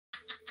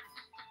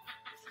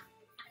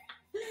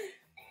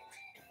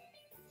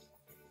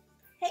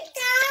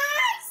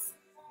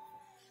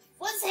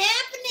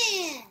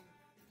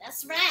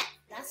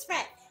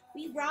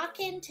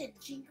rocking to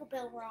Jingle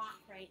Bell Rock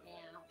right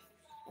now.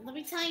 And let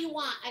me tell you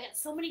what, I got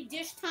so many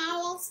dish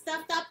towels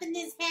stuffed up in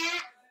this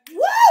hat.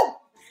 Woo!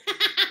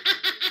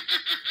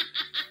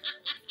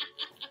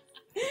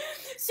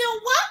 So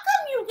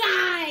welcome, you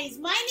guys.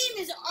 My name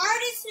is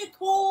Artist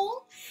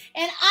Nicole,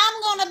 and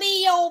I'm going to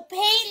be your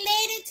paint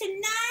lady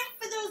tonight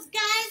for those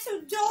guys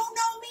who don't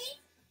know me.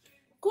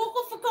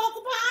 Cuckoo for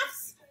Cocoa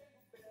Puffs.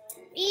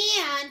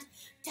 And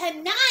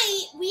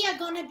tonight, we are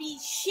going to be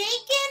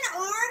shaking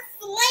our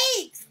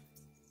flakes.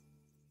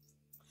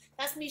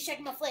 That's me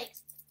shaking my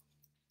flakes.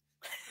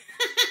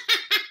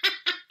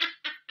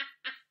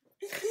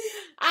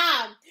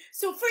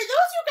 So for those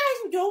of you guys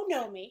who don't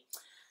know me,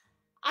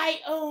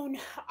 I own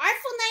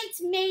Artful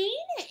Nights Maine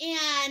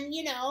and,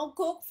 you know,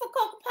 Coke for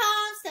Cocoa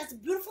Puffs. That's a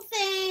beautiful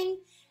thing.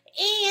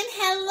 And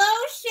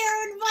hello,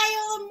 Sharon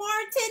Viola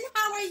Martin.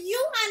 How are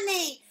you,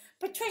 honey?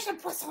 Patricia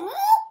Poisson,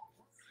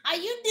 how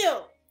you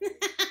do? I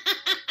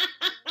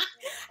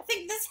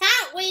think this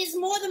hat weighs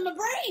more than my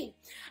brain.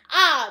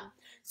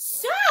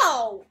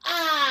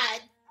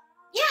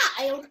 Yeah,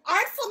 I own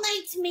Artful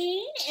Nights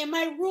Maine, and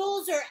my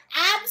rules are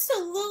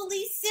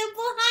absolutely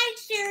simple. Hi,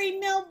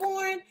 Sherry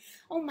Milbourne.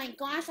 Oh my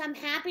gosh, I'm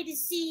happy to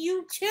see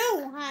you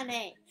too,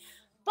 honey.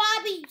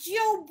 Bobby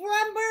Joe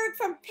Brumberg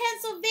from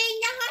Pennsylvania.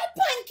 Hi,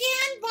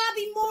 Pumpkin.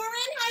 Bobby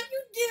Morin, how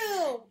you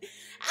do?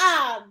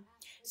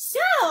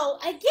 So,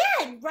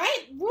 again,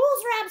 right,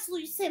 rules are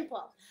absolutely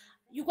simple.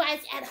 You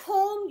guys at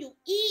home, you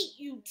eat,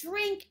 you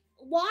drink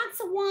lots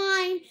of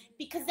wine,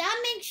 because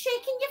that makes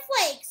shaking your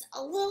flakes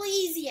a little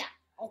easier,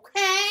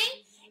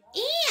 okay?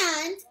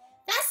 And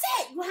that's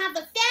it. You have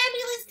a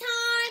fabulous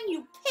time,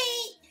 you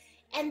paint,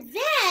 and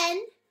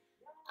then,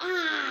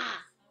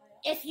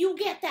 if you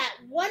get that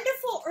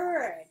wonderful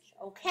urge,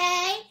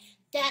 okay,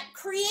 that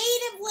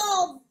creative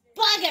little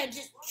bugger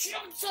just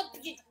jumps up,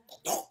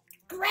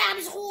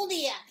 grabs hold of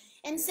you,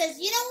 and says,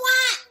 you know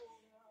what?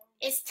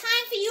 It's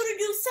time for you to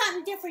do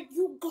something different.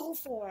 You go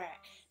for it.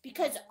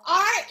 Because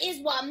art is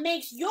what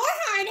makes your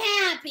heart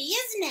happy,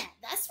 isn't it?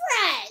 That's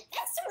right.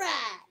 That's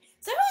right.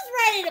 So who's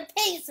ready to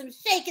paint some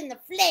shaking the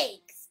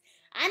flakes?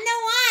 I know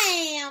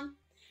I am.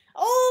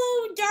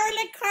 Oh,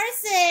 Darla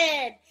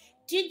Carson.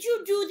 Did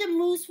you do the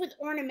moose with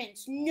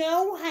ornaments?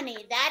 No,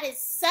 honey. That is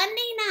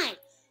Sunday night.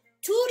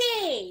 2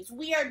 days.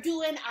 We are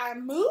doing our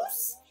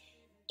moose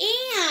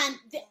and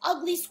the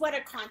ugly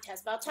sweater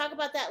contest. But I'll talk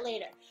about that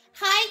later.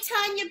 Hi,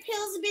 Tanya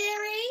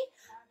Pillsbury.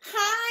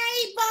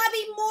 Hi,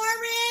 Bobby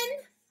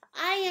Morin.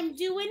 I am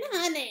doing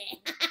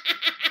honey.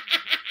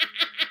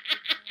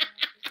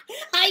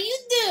 How you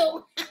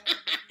do?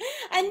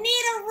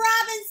 Anita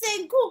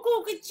Robinson,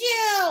 cuckoo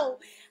cuckoo.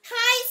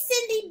 Hi,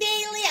 Cindy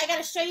Bailey. I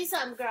gotta show you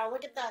something, girl.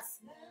 Look at this.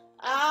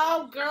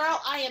 Oh, girl,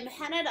 I am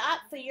headed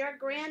up for your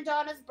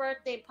granddaughter's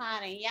birthday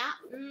party. Yeah,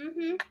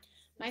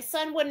 My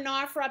son wouldn't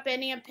offer up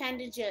any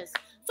appendages.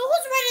 So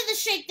who's ready to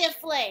shake their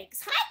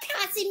flakes? Hi,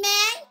 Cassie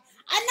May.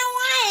 I know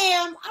I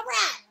am. All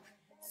right.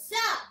 So,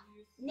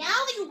 now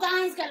that you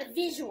guys got a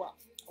visual,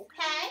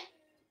 okay,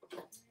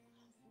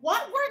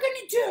 what we're going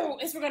to do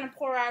is we're going to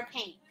pour our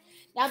paint.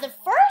 Now, the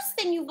first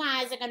thing you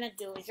guys are going to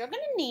do is you're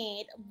going to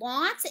need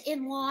lots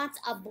and lots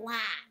of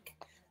black.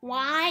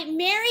 Why?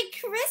 Merry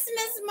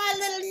Christmas, my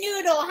little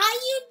noodle. How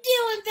you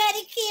doing,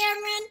 Betty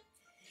Cameron?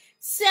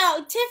 So,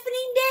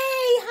 Tiffany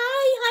Day,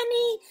 hi,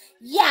 honey.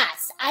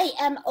 Yes, I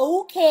am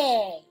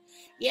okay.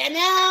 You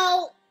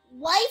know,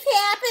 life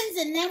happens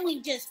and then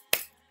we just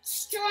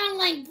strong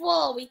like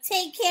bull. We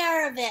take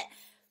care of it.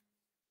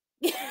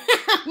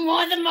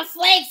 More than my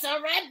flakes,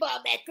 all right,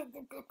 Bob?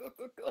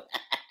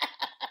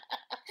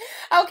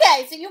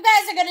 Okay, so you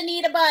guys are going to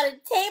need about a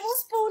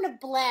tablespoon of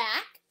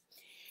black.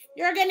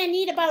 You're going to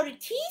need about a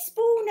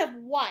teaspoon of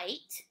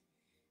white.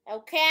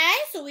 Okay,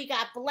 so we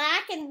got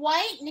black and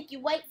white. Nikki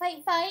White,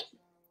 fight.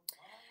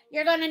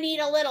 You're going to need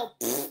a little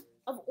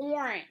of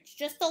orange.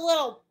 Just a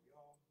little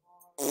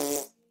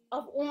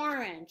of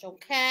orange,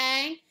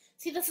 okay?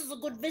 See, this is a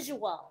good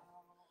visual.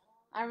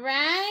 All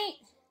right?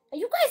 Are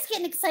you guys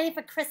getting excited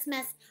for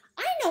Christmas?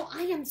 I know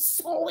I am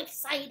so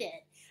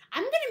excited.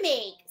 I'm going to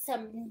make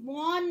some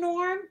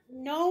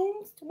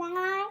gnomes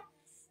tomorrow.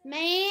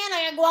 Man,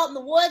 I got to go out in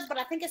the woods, but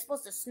I think it's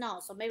supposed to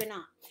snow, so maybe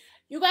not.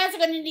 You guys are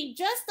going to need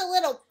just a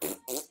little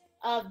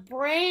of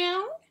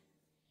brown,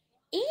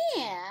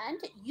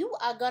 and you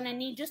are going to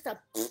need just a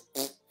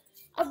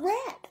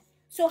red.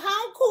 So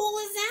how cool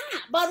is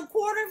that? About a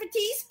quarter of a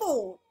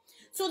teaspoon.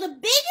 So the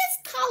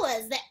biggest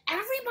colors that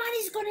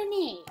everybody's going to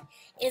need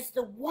is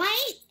the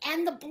white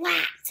and the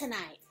black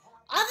tonight.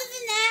 Other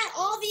than that,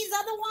 all these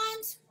other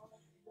ones,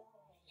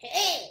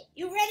 hey,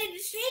 you ready to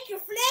shake your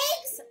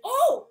flakes?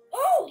 Oh,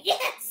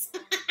 yes.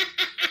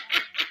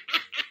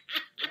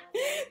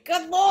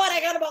 Good Lord,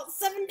 I got about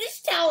 7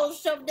 dish towels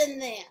shoved in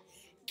there.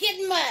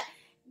 Getting my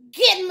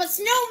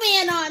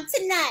snowman on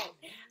tonight.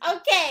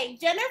 Okay,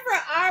 Jennifer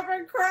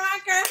Arbor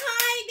Crocker.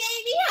 Hi,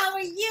 baby. How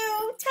are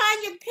you?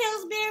 Tanya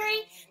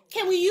Pillsbury.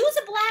 Can we use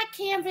a black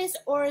canvas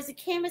or is a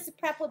canvas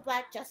prep with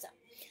black gesso?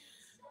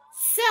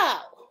 So,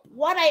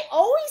 what I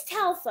always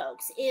tell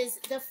folks is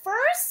the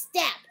first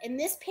step in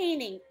this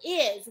painting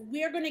is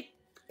we're going to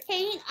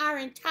paint our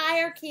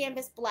entire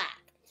canvas black.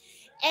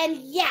 And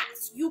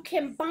yes, you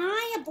can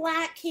buy a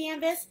black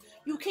canvas.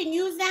 You can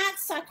use that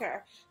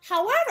sucker.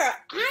 However,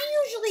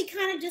 I usually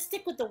kind of just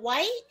stick with the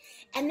white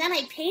and then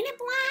I paint it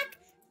black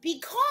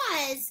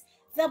because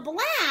the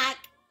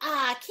black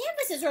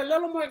canvases are a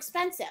little more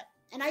expensive.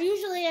 And I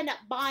usually end up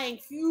buying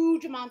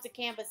huge amounts of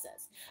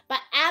canvases. But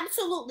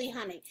absolutely,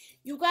 honey,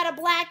 you got a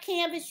black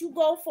canvas, you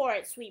go for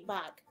it, sweet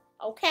bug.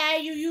 Okay,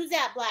 you use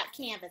that black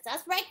canvas.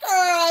 That's right,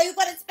 girl. You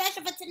got it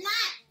special for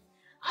tonight.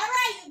 All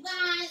right, you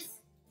guys.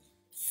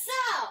 So,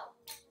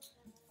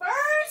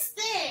 first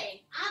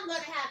thing, I'm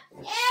going to have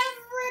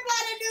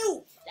everybody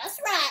do. That's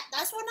right.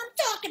 That's what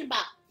I'm talking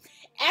about.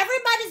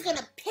 Everybody's going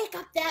to pick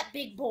up that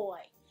big boy.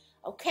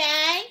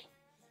 Okay?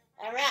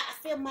 All right, I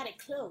feel mighty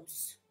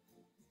close.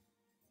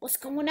 What's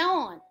going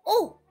on?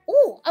 Oh,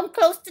 I'm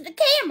close to the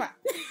camera.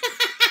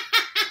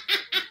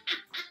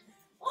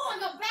 I'm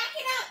going to back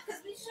it up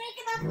because we're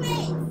shaking our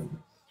face.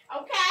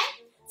 Okay?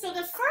 So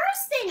the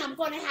first thing I'm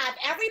going to have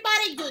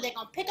everybody do, they're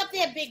going to pick up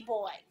their big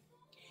boy.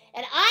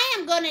 And I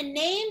am going to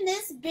name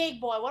this big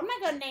boy. What am I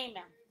going to name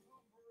him?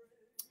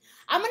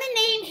 I'm going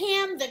to name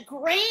him the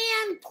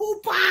Grand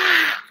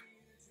Poopah.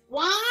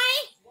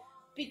 Why?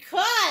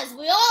 Because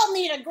we all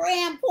need a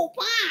Grand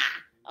Poopah.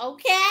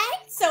 Okay?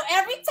 So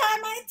every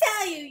time I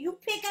tell you, you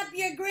pick up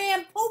your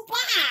Grand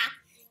Poopah,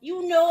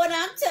 you know what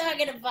I'm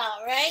talking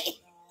about, right?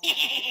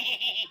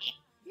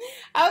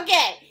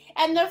 Okay.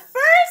 And the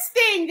first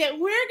thing that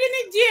we're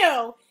going to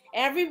do,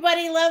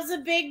 everybody loves a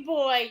big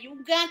boy.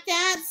 You got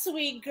that,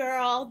 sweet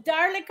girl.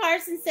 Darla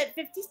Carson said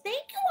 50.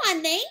 Thank you,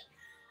 honey.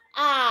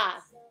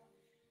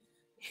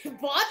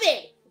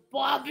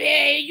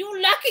 Bobby,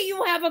 you lucky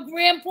you have a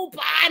Grand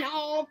Poopah at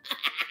home.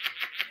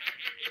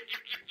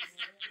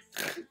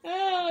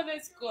 Oh,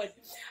 that's good.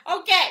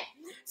 Okay,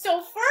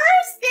 so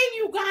first thing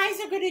you guys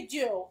are going to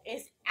do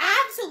is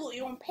absolutely,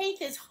 you're going to paint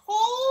this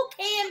whole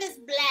canvas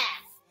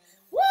black.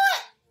 What?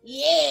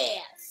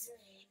 Yes.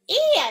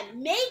 And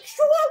make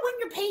sure when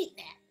you're painting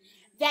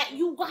it that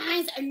you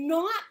guys are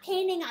not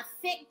painting a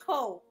thick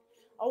coat.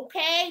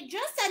 Okay?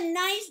 Just a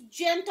nice,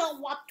 gentle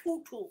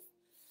watutu.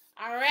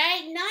 All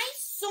right?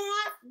 Nice,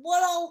 soft,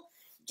 little,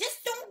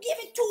 just don't give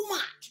it too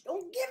much.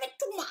 Don't give it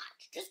too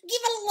much. Just give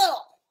it a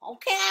little.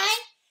 Okay?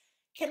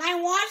 Can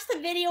I watch the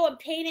video and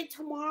paint it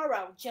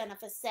tomorrow?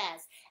 Jennifer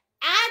says.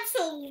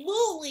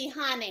 Absolutely,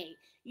 honey.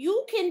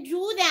 You can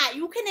do that.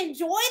 You can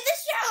enjoy the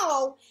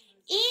show.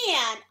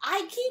 And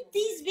I keep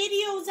these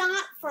videos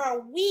on for a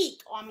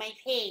week on my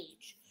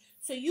page.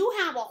 So you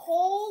have a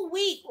whole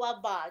week,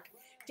 love bug,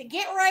 to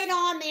get right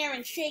on there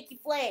and shake your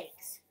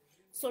flakes.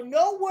 So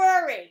no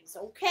worries,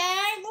 okay?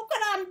 Look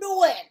what I'm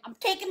doing. I'm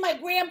taking my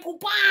Grand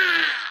Poopah.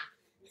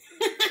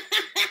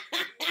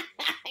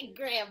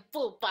 Grand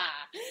Poopah.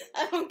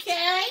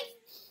 Okay?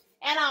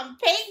 And I'm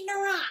painting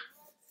her on.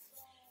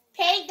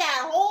 Paint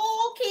that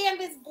whole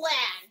canvas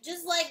black,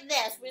 just like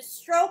this. We're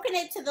stroking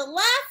it to the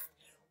left.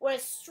 We're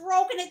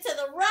stroking it to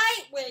the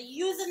right. We're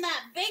using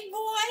that big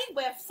boy.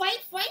 We're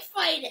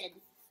fighting.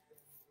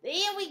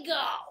 There we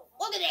go.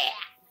 Look at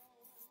that.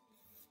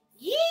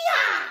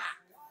 Yeah.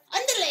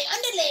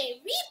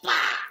 Underlay, reaper.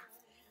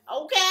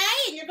 Okay,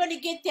 and you're going to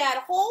get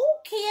that whole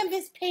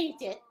canvas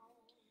painted.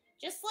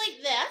 Just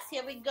like this.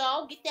 Here we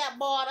go. Get that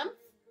bottom.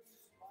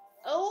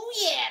 Oh,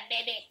 yeah,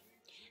 baby.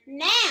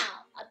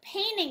 Now, a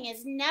painting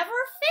is never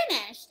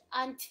finished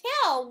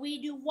until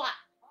we do what?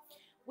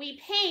 We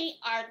paint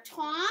our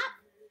top,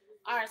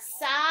 our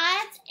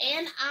sides,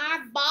 and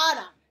our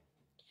bottom.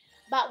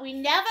 But we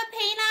never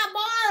paint our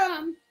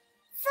bottom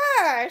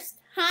first.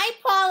 Hi,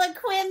 Paula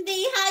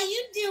Quimby. How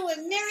you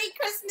doing? Merry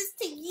Christmas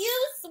to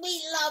you,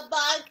 sweet love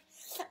bug.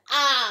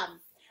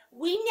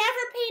 We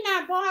never paint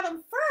our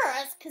bottom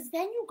first because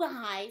then you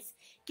guys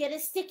get a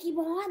sticky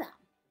bottom.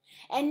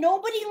 And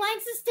nobody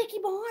likes a sticky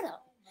bottom.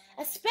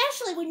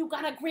 Especially when you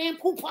got a Grand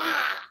Poopah.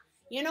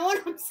 You know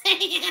what I'm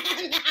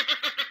saying?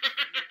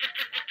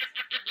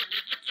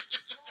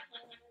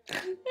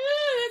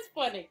 That's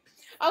funny.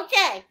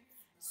 Okay,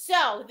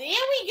 so there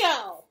we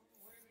go.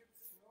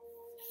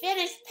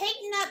 Finished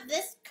painting up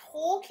this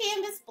whole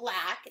canvas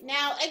black.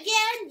 Now,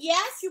 again,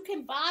 yes, you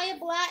can buy a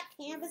black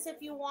canvas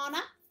if you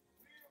wanna.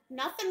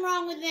 Nothing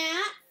wrong with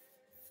that.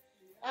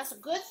 That's a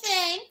good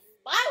thing.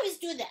 But I always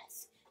do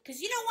this.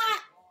 Because you know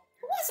what?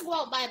 Who wants to go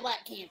out and buy a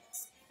black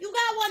canvas? You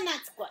got one,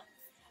 that's good.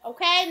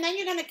 Okay, and then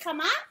you're going to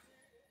come up.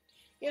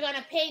 You're going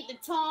to paint the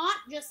top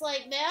just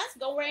like this.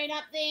 Go right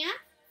up there.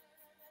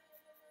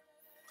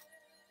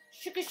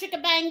 Shika,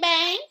 shika, bang,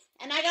 bang.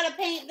 And I got to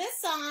paint this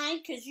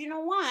side because you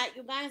know what?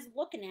 You guys are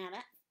looking at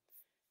it.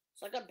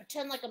 So I got to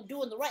pretend like I'm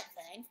doing the right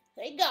thing.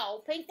 There you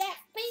go. Paint that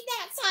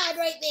side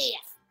right there.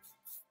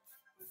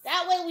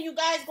 That way when you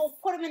guys go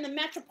put them in the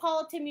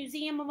Metropolitan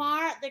Museum of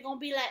Art, they're going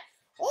to be like,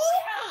 oh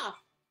yeah.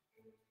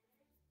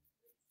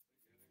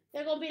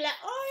 They're going to be like,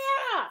 oh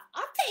yeah,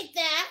 I'll take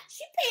that.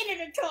 She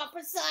painted her top,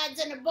 her sides,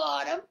 and her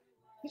bottom.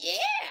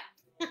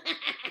 Yeah.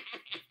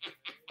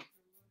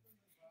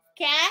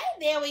 Okay,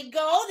 there we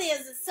go.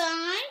 There's a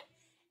sign.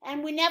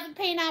 And we never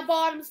paint our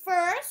bottoms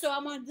first, so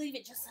I'm going to leave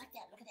it just like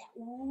that. Look at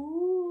that.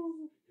 Ooh.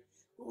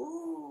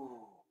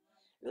 Ooh,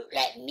 look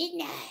like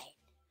midnight,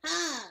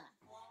 huh?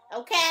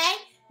 Okay,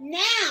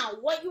 now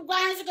what you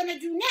guys are gonna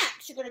do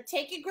next, you're gonna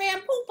take your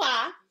grand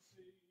poopah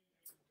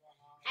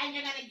and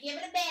you're gonna give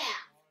it a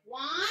bath.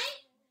 Why?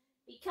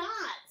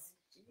 Because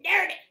it's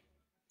dirty.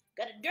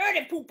 Got a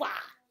dirty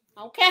poopah,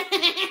 okay?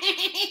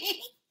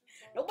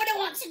 Nobody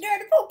wants a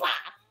dirty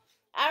poopah.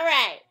 All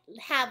right,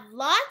 have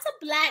lots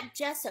of black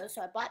gesso,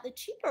 so I bought the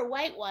cheaper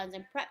white ones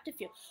and prepped a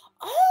few.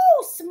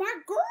 Oh,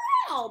 smart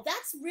girl.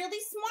 That's really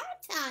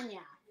smart, Tanya.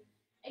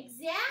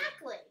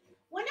 Exactly.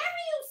 Whenever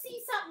you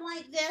see something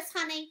like this,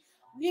 honey,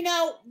 you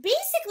know,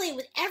 basically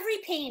with every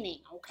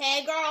painting,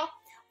 okay, girl,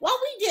 what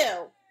we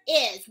do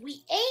is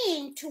we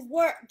aim to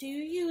work. Do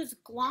you use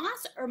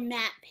gloss or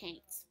matte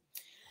paints?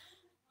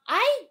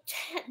 I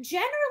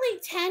generally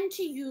tend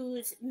to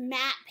use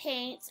matte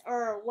paints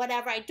or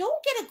whatever. I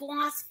don't get a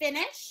gloss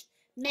finish.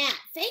 Matte.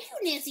 Thank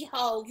you, Nancy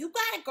Ho. You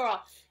got it,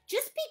 girl.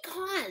 Just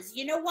because,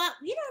 you know what?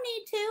 You don't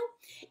need to.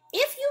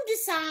 If you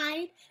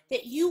decide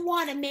that you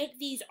want to make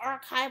these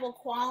archival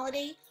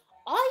quality,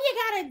 all you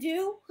got to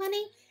do,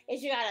 honey,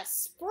 is you got to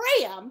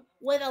spray them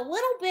with a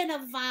little bit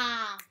of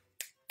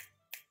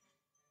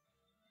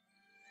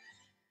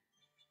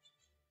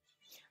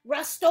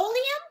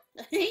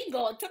Rust-Oleum. There you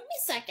go. It took me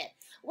a second.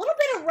 A little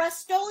bit of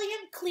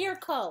Rust-Oleum clear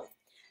coat.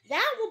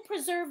 That will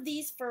preserve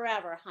these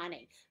forever,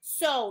 honey.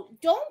 So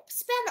don't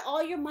spend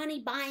all your money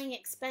buying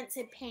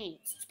expensive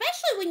paints,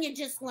 especially when you're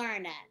just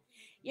learning.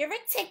 You're a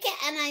ticket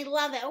and I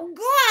love it. Oh,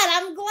 good.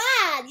 I'm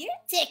glad. You're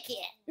a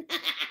ticket.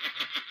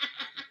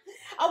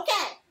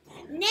 Okay.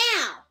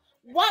 Now,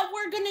 what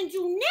we're going to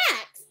do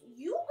next,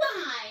 you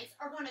guys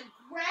are going to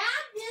grab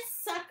this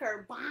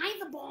sucker by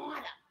the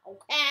bottom,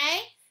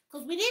 okay?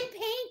 Because we didn't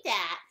paint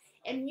that.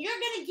 And you're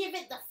going to give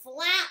it the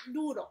flat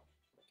doodle.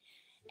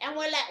 And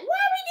we're like, why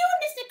are we doing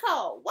this,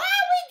 Nicole? Why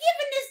are we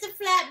giving this the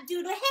flat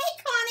doodle? Hey,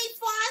 Connie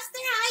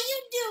Foster, how you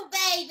do,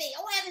 baby?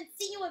 Oh, I haven't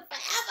seen you in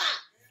forever.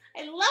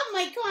 I love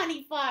my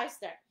Connie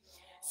Foster.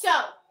 So,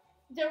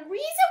 the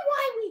reason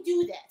why we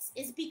do this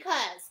is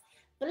because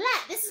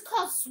black, this is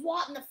called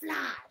swatting the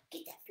fly.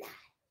 Get that fly.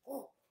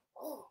 Oh,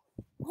 oh,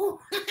 oh.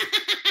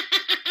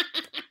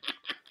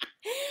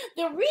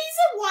 The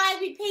reason why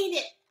we paint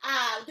it,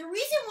 the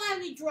reason why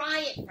we dry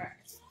it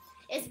first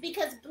is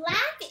because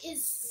black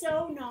is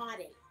so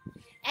naughty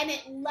and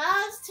it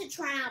loves to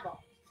travel.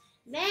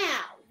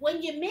 Now,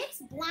 when you mix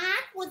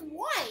black with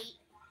white,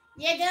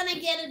 you're going to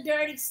get a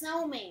dirty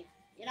snowman.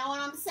 You know what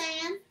I'm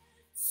saying?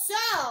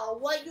 So,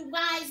 what you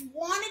guys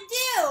want to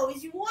do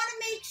is you want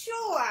to make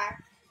sure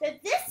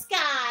that this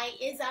guy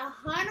is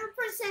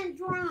 100%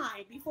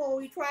 dry before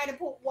we try to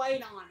put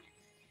white on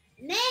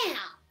it.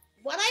 Now,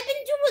 what I've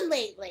been doing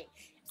lately,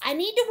 I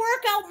need to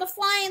work out my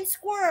flying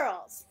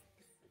squirrels.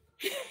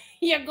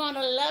 You're going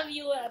to love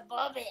you a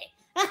Bobby.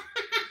 All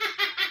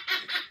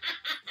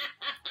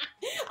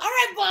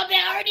right, Bobby,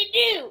 I already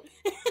do.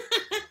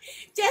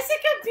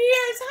 Jessica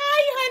Pierce,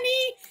 hi,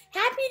 honey.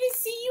 Happy to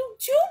see you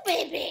too,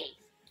 baby.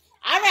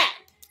 All right,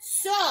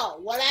 so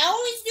what I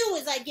always do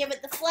is I give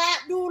it the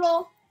flat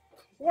doodle,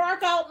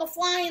 work out my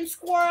flying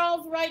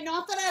squirrels, right?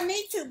 Not that I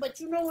need to, but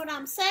you know what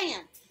I'm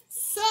saying.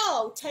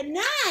 So,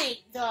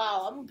 tonight,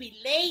 though, I'm going to be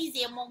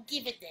lazy. I'm going to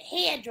give it the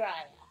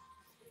hairdryer.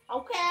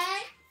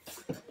 Okay?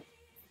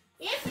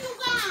 If you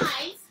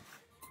guys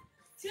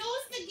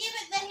choose to give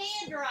it the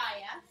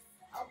hairdryer,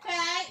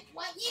 okay,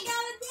 what you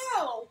got to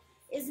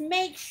do is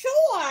make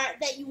sure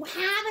that you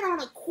have it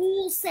on a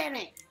cool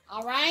setting,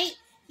 all right?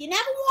 You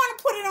never want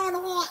to put it on a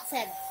hot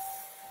setting.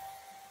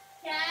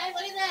 Okay,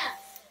 look at that.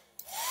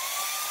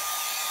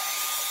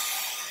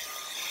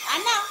 I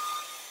know.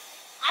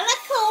 I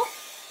look cool.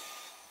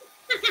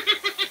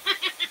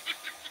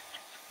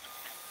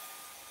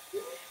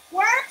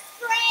 Work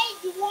straight.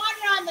 You want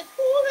it on the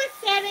coolest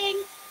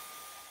setting.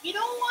 You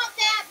don't want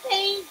that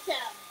paint to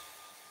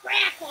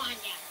crack on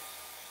you.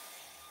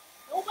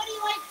 Nobody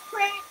likes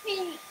crack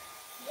paint.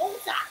 No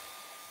suck.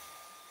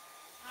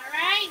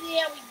 Alright,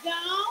 there we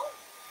go.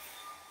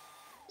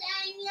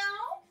 Daniel.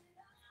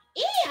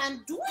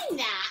 And doing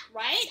that,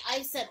 right,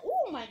 I said,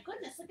 oh my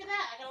goodness, look at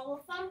that. I got a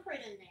little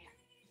thumbprint in there.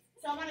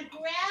 So I'm going to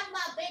grab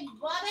my big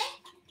bubby.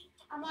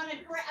 I'm going to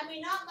grab,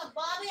 not my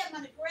bobby, I'm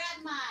going to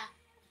grab my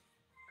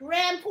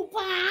grand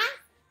poupon,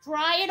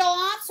 dry it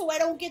off so I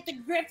don't get the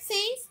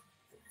gripsies.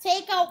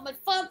 Take out my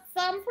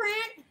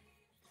thumbprint.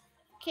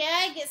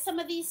 Okay, get some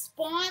of these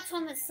spots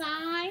on the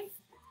side.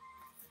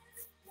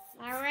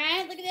 All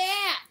right, look at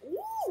that.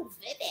 Ooh,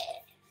 baby.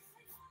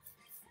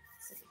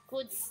 This is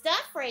good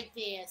stuff right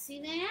there.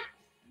 See that?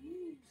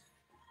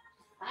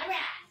 All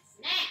right,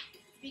 now,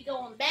 be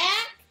going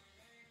back.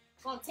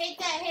 Gonna take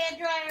that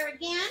hairdryer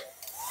again.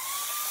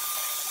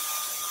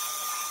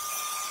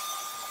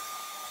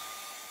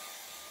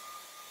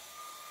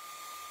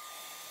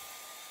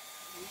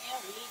 There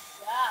we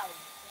go.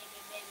 Baby,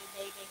 baby,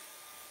 baby.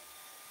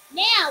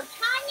 Now,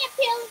 Tanya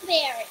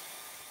Pillsbury.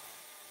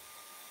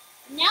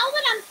 Now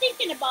that I'm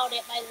thinking about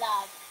it, my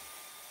love.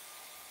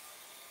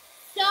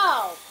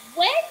 So,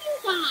 when you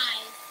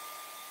guys,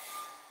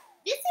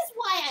 this is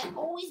what why I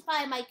always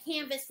buy my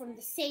canvas from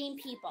the same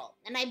people.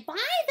 And I buy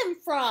them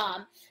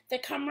from the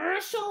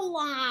commercial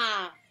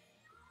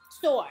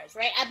stores,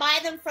 right? I buy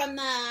them from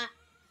the,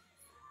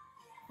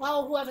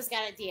 well, whoever's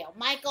got a deal.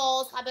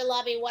 Michael's, Hobby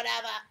Lobby,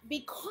 whatever.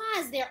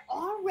 Because they're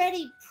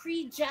already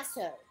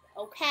pre-gessoed,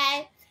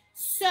 okay?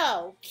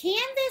 So,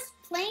 canvas,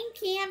 plain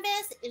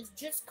canvas is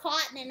just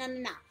cotton and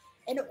enough.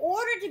 In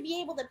order to be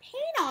able to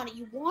paint on it,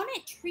 you want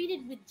it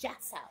treated with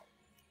gesso.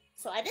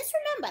 So I just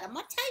remembered, I'm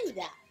going to tell you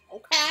that,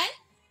 okay?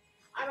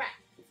 All right.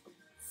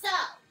 So,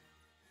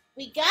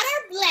 we got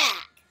our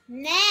black.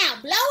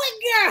 Now, blow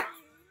it, girl.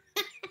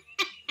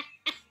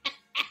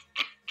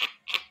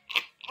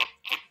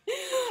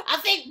 I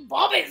think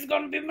Bobby's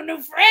going to be my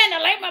new friend. I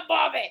like my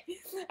Bobby.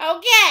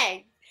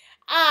 Okay.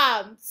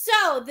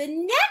 So, the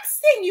next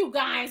thing you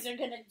guys are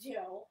going to do,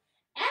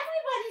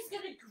 everybody's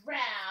going to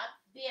grab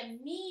their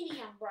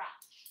medium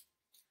brush.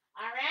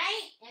 All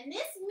right? And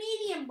this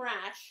medium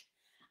brush,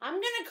 I'm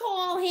going to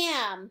call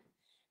him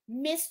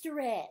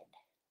Mr. Ed.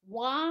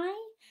 Why?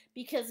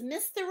 Because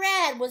Mr.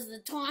 Ed was the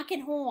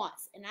talking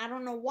horse. And I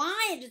don't know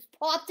why. It just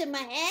popped in my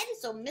head.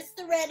 So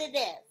Mr. Ed it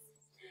is.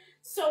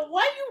 So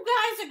what you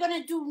guys are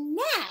going to do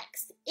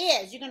next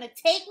is you're going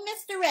to take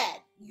Mr.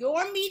 Ed,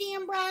 your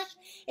medium brush.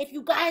 If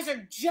you guys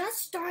are just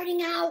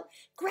starting out,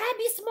 grab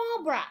your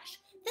small brush.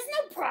 There's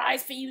no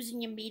prize for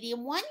using your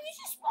medium one. Use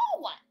your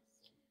small one.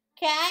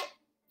 Okay?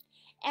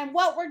 And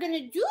what we're going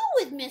to do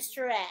with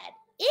Mr. Ed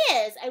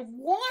is I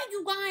want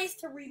you guys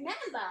to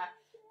remember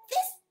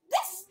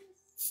this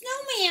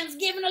snowman's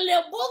giving a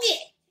little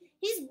boogie.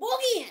 He's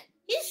boogieing.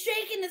 He's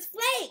shaking his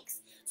flakes.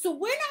 So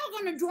we're not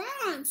going to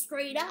draw him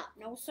straight up.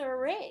 No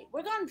siree.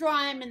 We're going to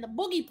draw him in the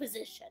boogie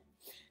position.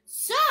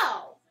 So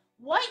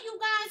what you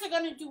guys are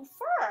going to do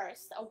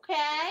first,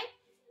 okay,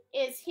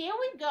 is here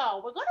we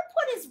go. We're going to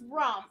put his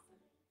rump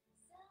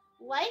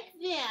like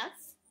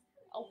this,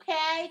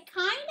 okay,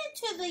 kind of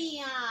to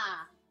the,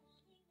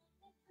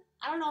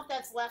 I don't know if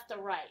that's left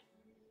or right.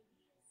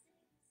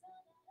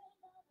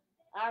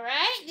 All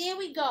right, there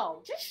we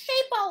go. Just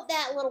shape out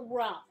that little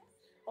rump.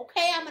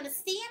 Okay, I'm going to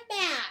stand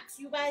back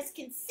so you guys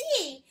can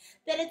see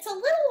that it's a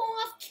little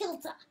off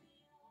kilter.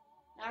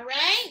 All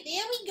right,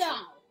 there we go.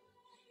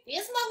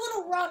 There's my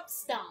little rump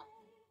stump.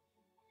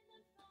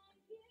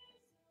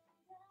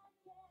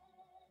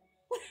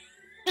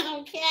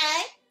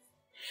 Okay.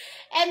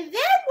 And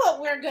then what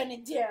we're going to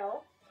do,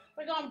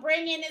 we're going to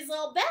bring in his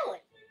little belly.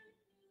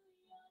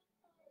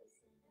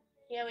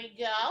 Here we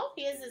go.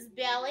 Here's his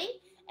belly.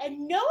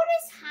 And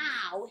notice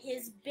how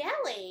his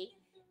belly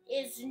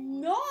is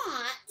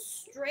not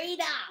straight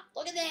up.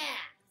 Look at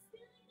that.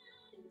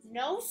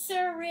 No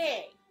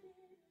siree.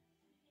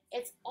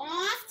 It's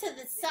off to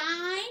the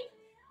side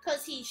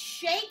because he's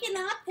shaking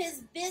up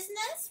his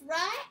business,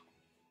 right?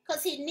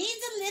 Because he needs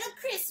a little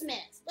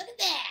Christmas. Look at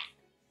that.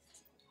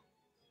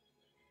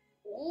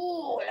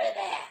 Ooh, look at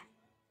that.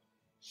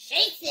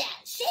 Shake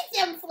that. Shake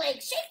them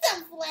flakes. Shake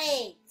them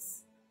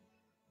flakes.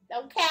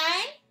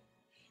 Okay?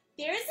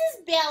 There's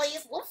his belly.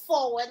 It's a little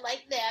forward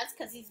like this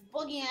because he's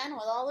boogieing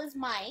with all his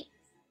might.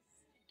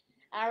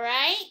 All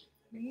right?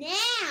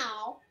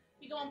 Now,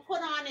 we're going to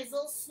put on his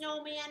little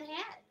snowman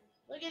head.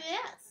 Look at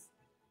this.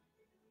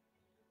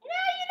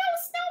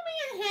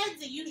 Now, snowman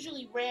heads are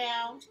usually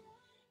round.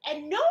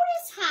 And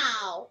notice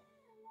how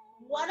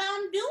what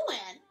I'm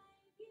doing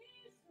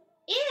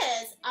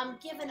is I'm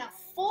giving a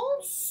full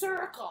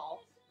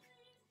circle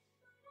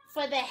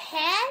for the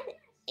head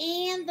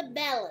and the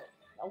belly,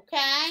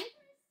 okay?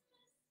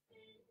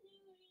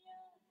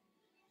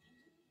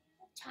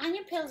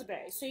 Tanya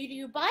Pillsbury. So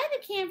you buy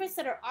the canvas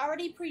that are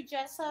already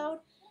pre-gessoed,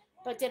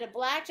 but did a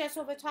black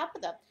gesso over top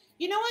of them.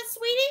 You know what,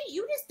 sweetie?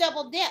 You just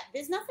double dip.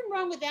 There's nothing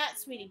wrong with that,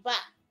 sweetie. But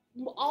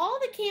all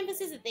the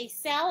canvases that they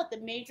sell at the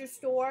major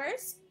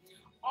stores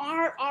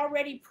are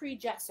already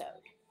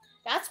pre-gessoed.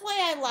 That's why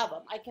I love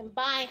them. I can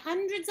buy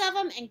hundreds of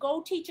them and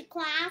go teach a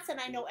class, and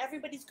I know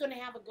everybody's going to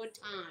have a good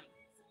time.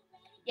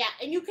 Yeah,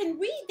 and you can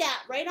read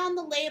that right on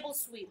the label,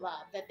 sweet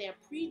love, that they're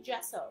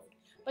pre-gessoed.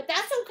 But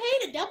that's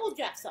okay to double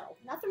gesso.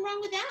 Nothing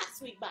wrong with that,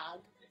 sweet bug.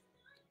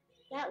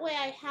 That way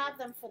I have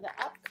them for the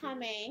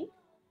upcoming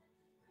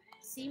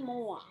See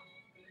More.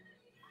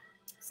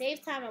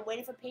 Save time and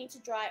waiting for paint to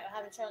dry or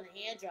have it turn on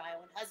the hair dryer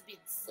when husband's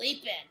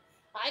sleeping.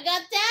 I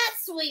got that,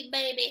 sweet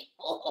baby.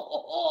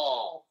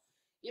 Oh.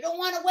 You don't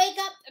want to wake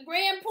up the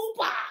grand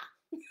poopah.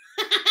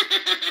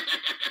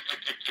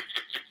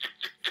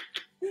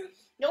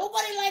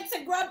 Nobody likes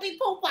a grumpy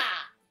poopah.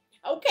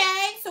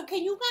 Okay, so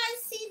can you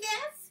guys see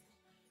this?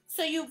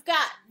 So you've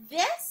got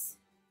this,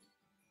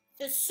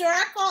 the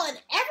circle,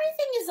 and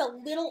everything is a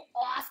little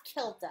off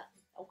kilter.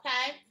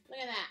 Okay, look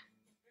at that.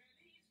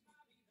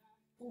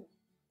 Ooh,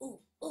 ooh,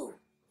 ooh.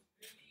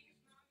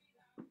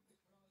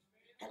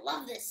 I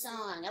love this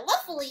song. I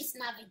love Feliz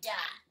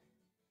Navidad.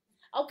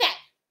 Okay.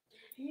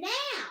 Now,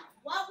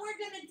 what we're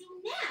going to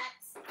do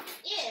next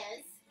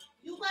is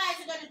you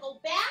guys are going to go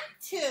back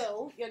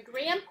to your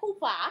grand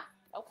poopah,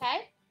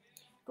 okay?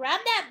 Grab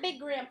that big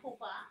grand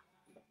poopah,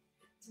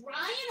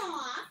 dry it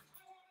off,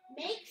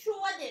 make sure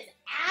there's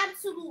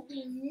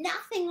absolutely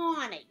nothing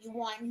on it. You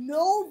want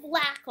no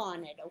black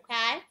on it,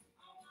 okay?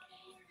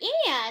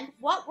 And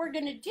what we're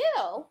going to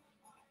do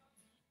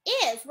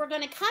is we're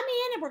going to come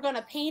in and we're going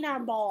to paint our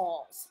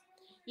balls.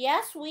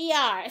 Yes, we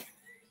are. It's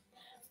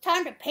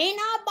time to paint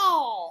our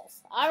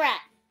balls. All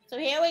right, so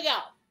here we go.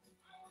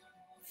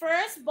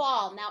 First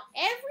ball. Now,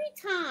 every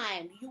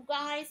time you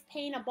guys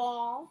paint a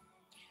ball,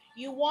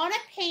 you want to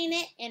paint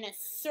it in a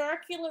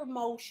circular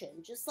motion,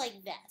 just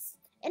like this.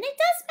 And it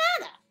does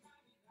matter.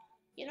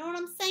 You know what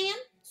I'm saying?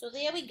 So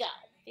there we go.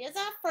 There's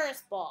our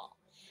first ball.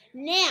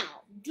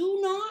 Now, do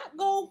not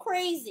go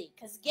crazy,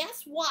 because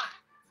guess what?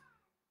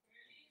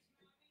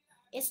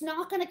 It's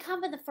not going to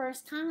cover the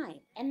first time,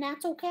 and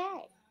that's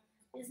okay.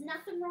 There's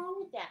nothing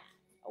wrong with that,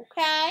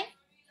 okay?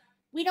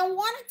 We don't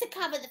want it to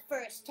cover the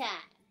first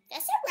time.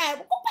 That's all right.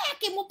 We'll go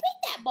back and we'll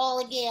paint that ball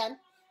again.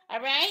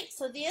 All right?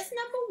 So there's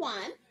number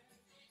one.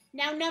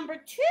 Now, number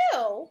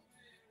two,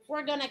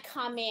 we're going to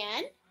come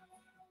in,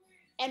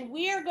 and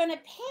we're going to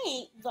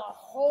paint the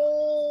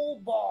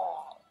whole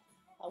ball,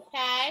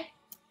 okay?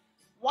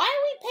 Why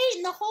are we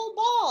painting the whole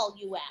ball,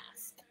 you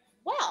ask?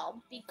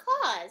 Well,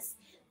 because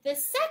the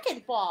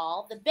second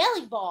ball, the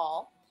belly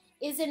ball,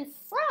 is in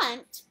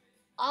front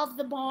of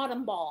the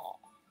bottom ball.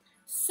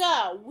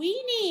 So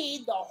we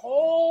need the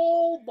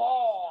whole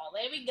ball.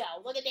 There we go.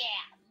 Look at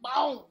that.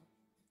 Boom.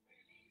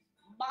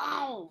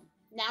 Boom.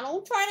 Now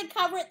don't try to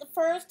cover it the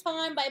first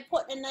time by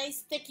putting a nice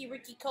sticky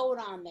Ricky coat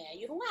on there.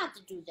 You don't have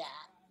to do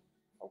that.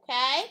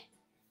 Okay?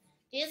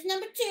 Here's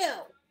number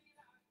two.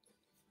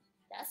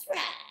 That's right.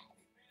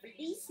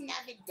 Release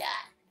never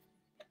done.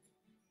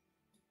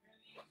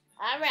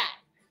 All right.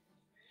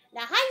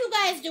 Now, how you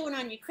guys doing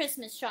on your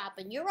Christmas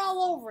shopping? You're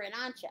all over it,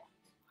 aren't you?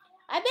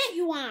 I bet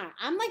you are.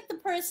 I'm like the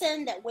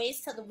person that waits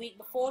till the week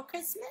before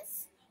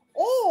Christmas.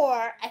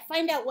 Or I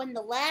find out when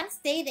the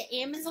last day that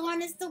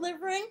Amazon is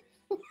delivering.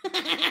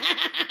 That's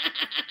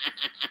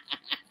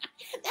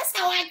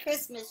how I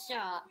Christmas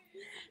shop.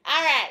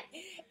 All right.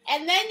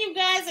 And then you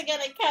guys are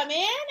going to come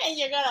in and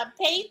you're going to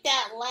paint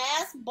that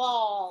last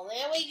ball.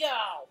 There we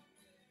go.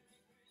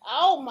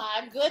 Oh,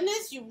 my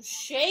goodness, you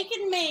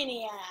shaking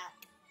maniac.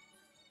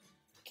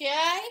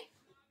 Okay?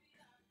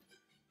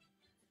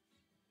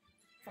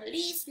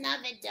 Police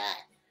never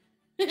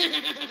done.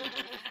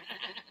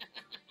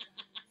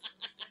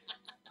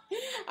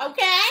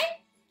 Okay?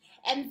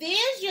 And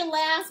there's your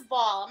last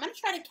ball. I'm going to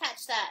try to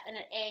catch that in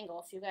an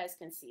angle so you guys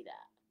can see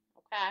that.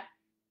 Okay?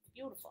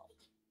 Beautiful.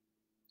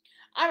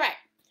 All right.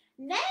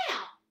 Now,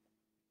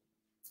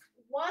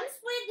 once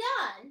we're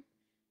done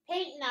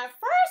painting our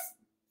first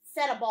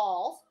set of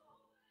balls,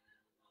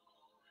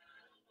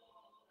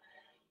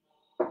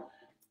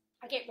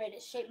 I get ready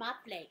to shape my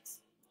flakes.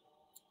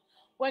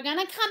 We're going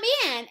to come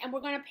in and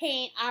we're going to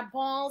paint our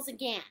balls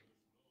again.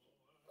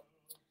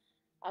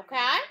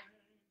 Okay?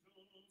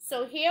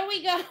 So here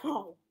we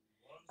go.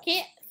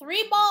 Get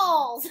 3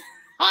 balls.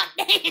 Hot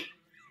damn.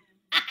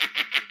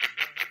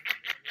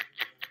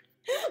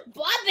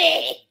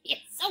 Bobby, you're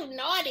so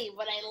naughty,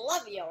 but I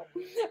love you.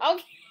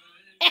 Okay.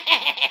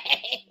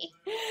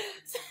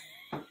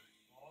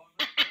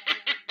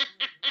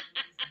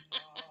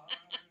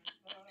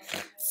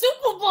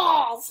 Super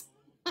balls.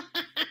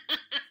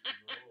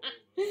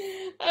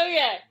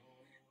 Okay.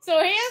 So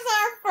here's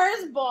our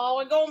first ball.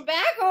 We're going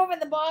back over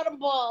the bottom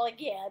ball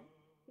again.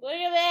 Look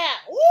at that.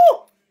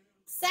 Woo!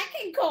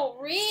 Second coat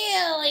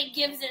really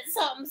gives it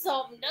something,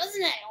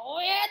 doesn't it? Oh,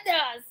 yeah, it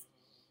does.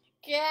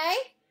 Okay.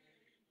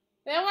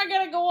 Then we're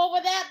going to go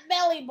over that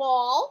belly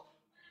ball.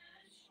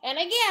 And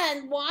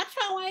again, watch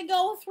how I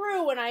go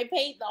through and I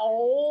paint the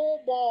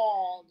whole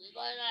ball. Just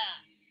like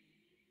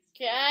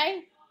that.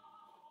 Okay.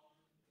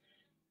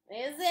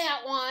 There's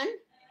that one.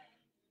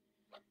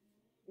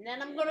 And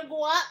then I'm going to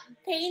go up and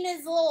paint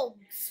his little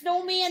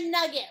snowman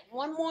nugget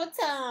one more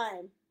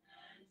time.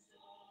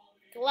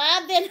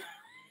 Glad that...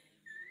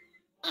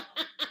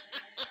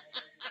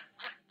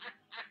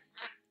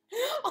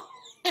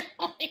 It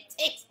only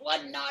takes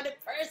one naughty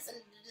person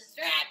to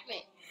distract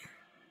me.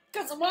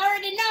 Because I'm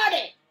already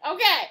naughty.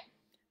 Okay.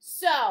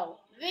 So,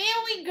 there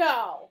we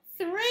go.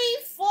 3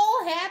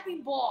 full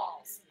happy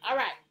balls. All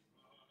right.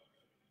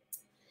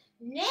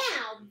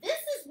 Now, this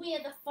is where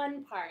the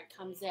fun part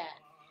comes in.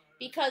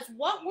 Because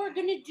what we're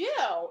going to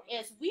do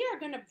is we are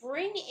going to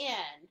bring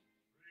in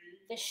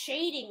the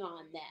shading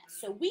on this.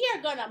 So we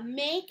are going to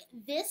make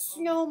this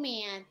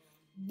snowman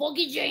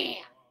boogie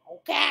jam.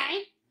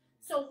 Okay?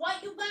 So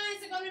what you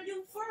guys are going to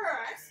do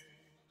first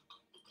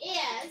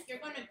is you're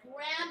going to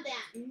grab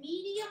that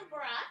medium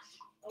brush.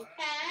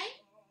 Okay?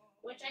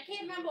 Which I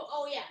can't remember.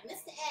 Oh, yeah.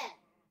 Mr. Ed.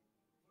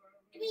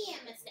 Come here,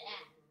 Mr.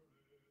 Ed.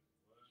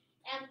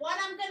 And what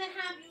I'm going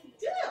to have you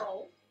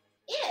do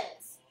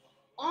is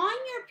on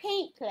your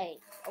paint plate,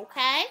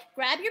 okay?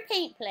 Grab your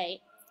paint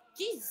plate.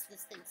 Jesus,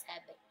 this thing's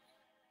heavy.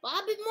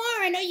 Bobby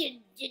Moore, I know you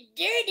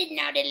dirty,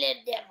 naughty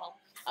little devil.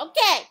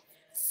 Okay,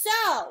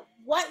 so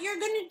what you're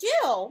going to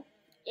do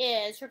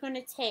is you're going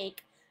to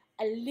take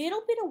a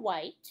little bit of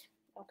white,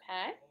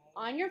 okay,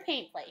 on your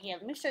paint plate. Here,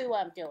 let me show you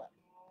what I'm doing.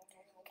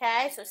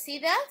 Okay, so see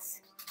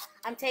this?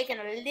 I'm taking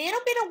a little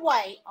bit of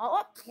white.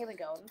 Oh, here we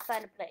go. Let me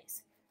find a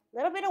place. A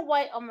little bit of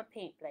white on my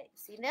paint plate.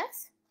 See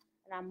this?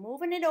 And I'm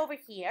moving it over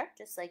here,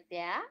 just like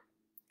that.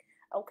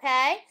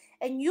 Okay?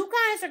 And you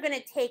guys are going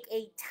to take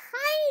a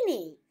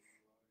tiny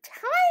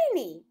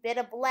bit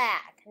of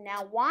black.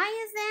 Now, why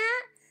is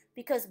that?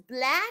 Because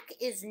black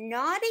is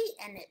naughty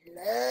and it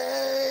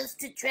loves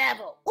to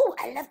travel. Oh,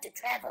 I love to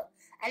travel.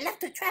 I love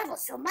to travel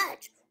so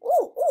much.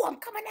 Oh, I'm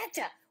coming at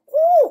you.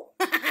 Ooh.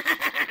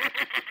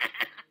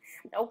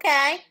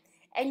 Okay?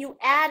 And you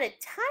add a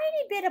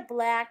tiny bit of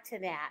black to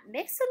that.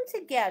 Mix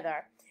them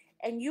together.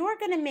 And you are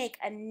going to make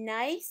a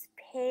nice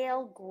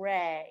pale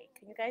gray.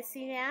 Can you guys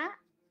see that?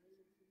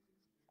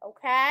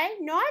 Okay?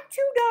 Not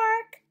too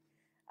dark.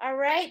 All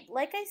right?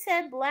 Like I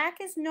said, black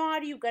is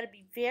naughty. You've got to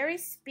be very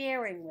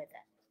sparing with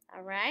it.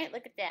 All right?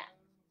 Look at that.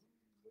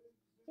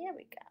 There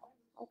we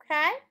go.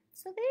 Okay?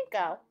 So there you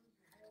go.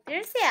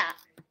 There's that.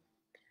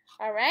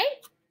 All right?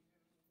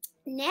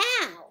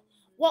 Now,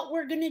 what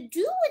we're going to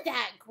do with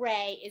that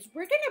gray is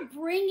we're going to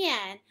bring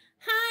in,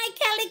 hi,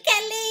 Kelly,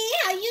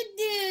 how you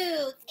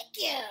do? Thank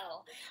you.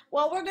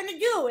 What we're going to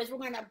do is we're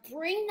going to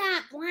bring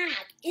that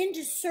black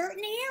into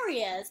certain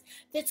areas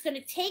that's going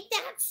to take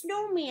that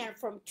snowman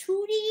from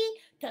 2D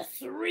to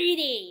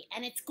 3D,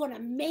 and it's going to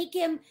make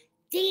him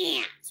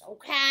dance,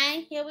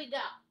 okay? Here we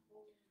go.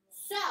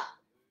 So,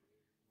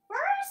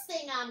 first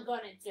thing I'm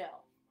going to do,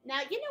 now,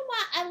 you know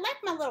what? I like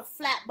my little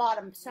flat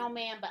bottom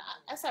snowman, but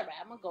that's all right.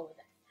 I'm going to go with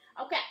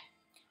it. Okay.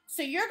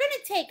 So you're going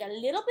to take a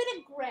little bit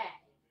of gray,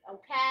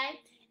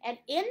 okay? And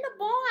in the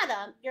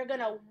bottom, you're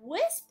going to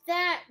wisp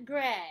that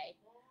gray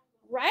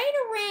right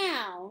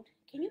around.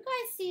 Can you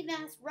guys see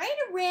this? Right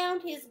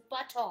around his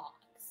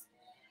buttocks.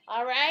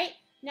 All right?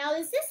 Now,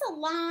 is this a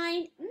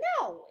line?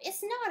 No,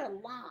 it's not a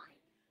line.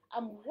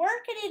 I'm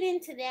working it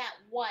into that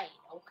white,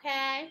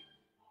 okay?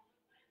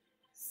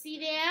 See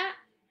that?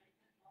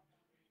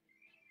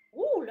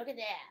 Ooh, look at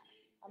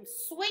that. I'm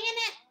swinging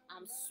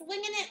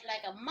it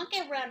like a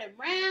monkey round and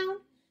round.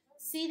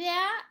 See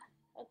that?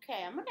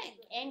 Okay, I'm going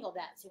to angle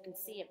that so you can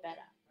see it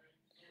better.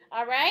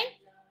 All right?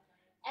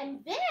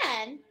 And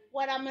then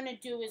what I'm going to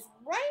do is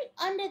right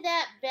under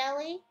that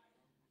belly,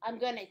 I'm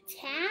going to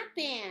tap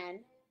in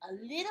a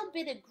little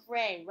bit of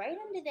gray right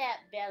under that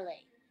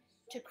belly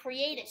to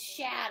create a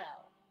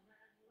shadow.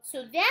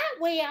 So that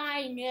way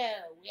I know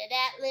where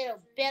that little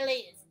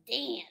belly is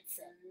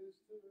dancing.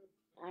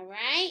 All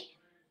right?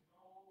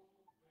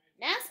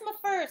 That's my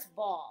first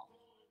ball.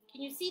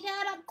 Can you see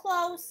that up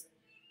close?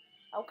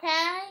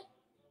 Okay?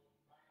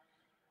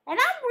 And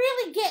I'm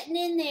really getting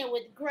in there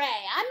with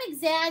gray. I'm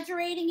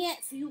exaggerating it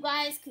so you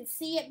guys can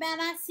see it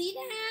better. See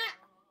that?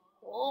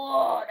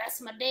 Oh,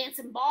 that's my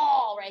dancing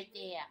ball right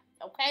there.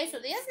 Okay, so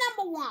there's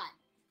number one.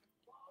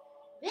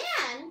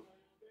 Then,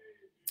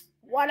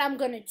 what I'm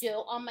going to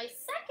do on my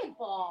second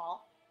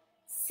ball,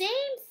 same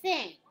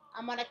thing.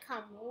 I'm going to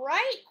come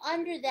right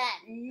under that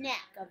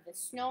neck of the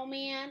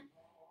snowman.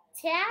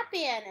 Tap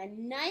in a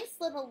nice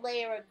little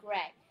layer of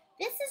gray.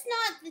 This is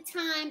not the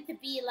time to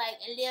be like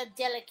a little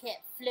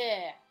delicate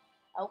fleur,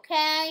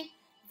 okay?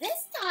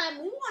 This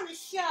time we want to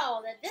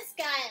show that this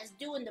guy is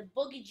doing the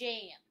boogie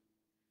jam,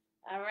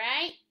 all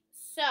right?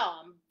 So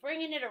I'm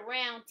bringing it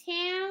around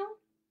town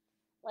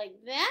like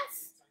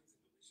this.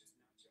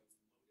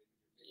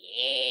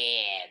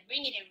 Yeah,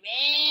 bring it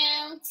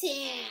around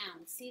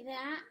town. See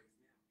that?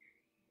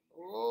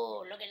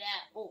 Oh, look at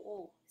that.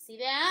 Oh, see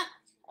that?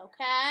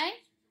 Okay.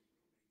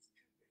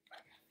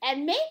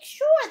 And make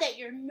sure that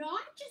you're not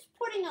just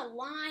putting a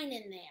line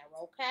in there,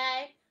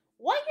 okay?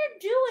 What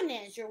you're doing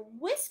is you're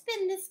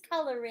wisping this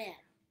color in,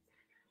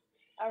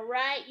 all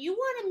right? You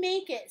want to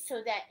make it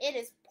so that it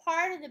is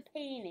part of the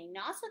painting,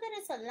 not so that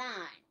it's a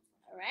line,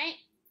 all right?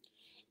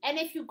 And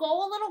if you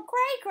go a little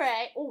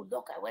cray-cray, oh,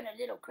 look, I went a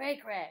little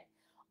cray-cray.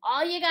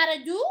 All you got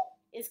to do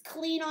is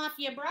clean off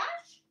your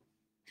brush,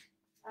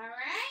 all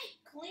right?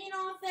 Clean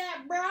off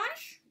that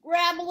brush.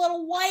 Grab a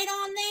little white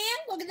on there.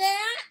 Look at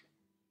that.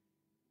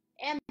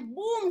 And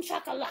boom,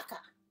 chakalaka.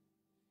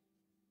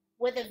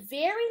 With a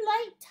very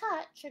light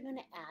touch, you're going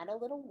to add a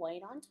little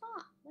white on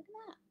top. Look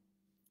at that.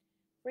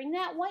 Bring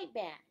that white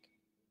back.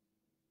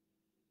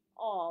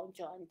 Oh,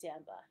 John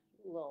Denver,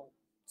 you little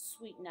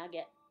sweet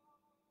nugget.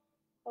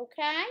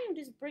 Okay, and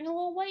just bring a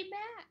little white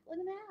back. Look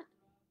at that.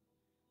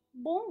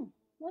 Boom.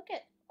 Look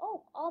at,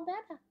 oh, all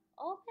better.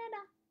 All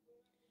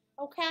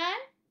better. Okay?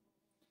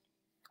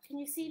 Can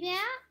you see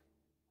that?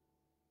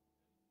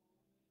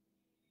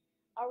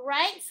 All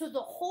right, so the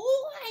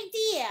whole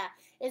idea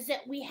is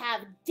that we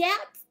have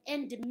depth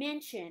and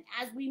dimension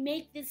as we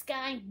make this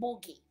guy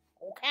boogie,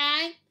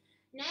 okay?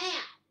 Now,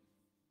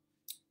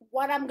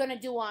 what I'm going to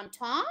do on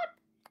top,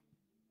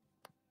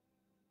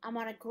 I'm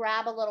going to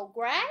grab a little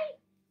gray,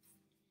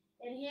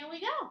 and here we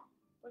go.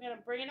 We're going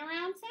to bring it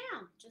around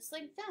town, just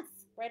like this,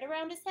 right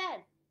around his head.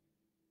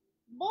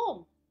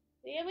 Boom.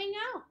 There we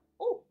go.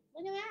 Oh,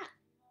 look at that.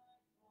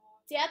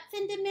 Depth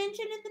and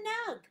dimension in the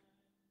nug.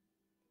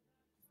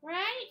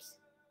 Right?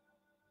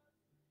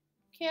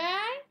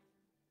 Okay?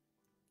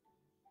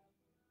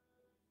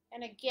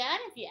 And again,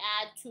 if you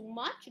add too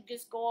much, you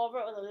just go over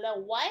it with a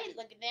little white.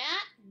 Look at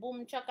that.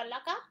 Boom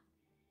chakalaka.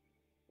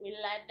 We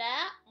like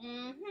that.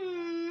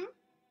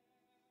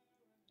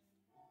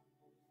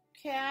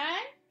 Okay.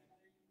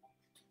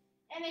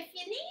 And if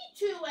you need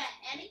to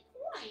at any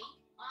point,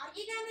 all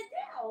you gotta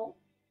do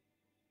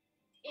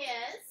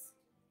is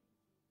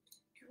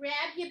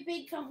grab your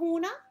big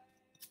kahuna.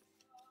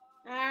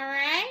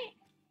 Alright.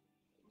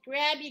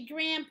 Grab your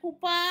grand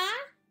poopah.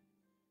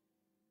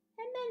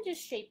 And then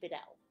just shape it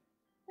out.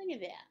 Look at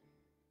that.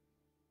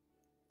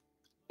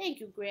 Thank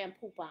you, grand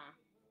poopah.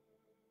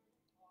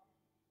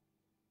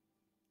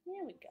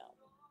 There we go.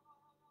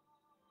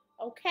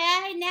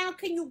 Okay, now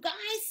can you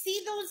guys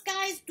see those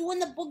guys doing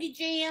the boogie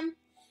jam?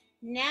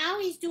 Now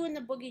he's doing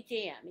the boogie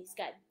jam. He's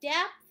got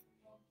depth.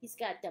 He's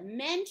got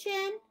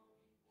dimension.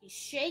 He's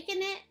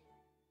shaking it.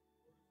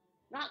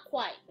 Not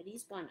quite, but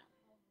he's gonna.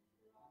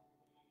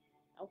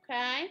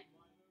 Okay.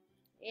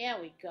 There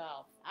we go.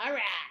 All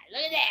right,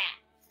 look at that.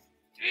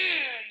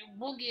 You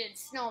boogie and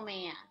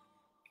snowman.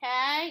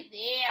 Okay,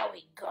 there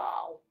we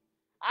go.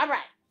 All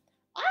right,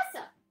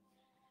 awesome.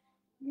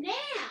 Now,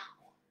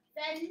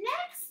 the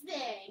next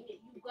thing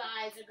you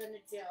guys are going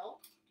to do,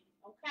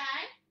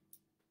 okay,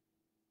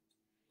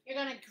 you're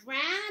going to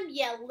grab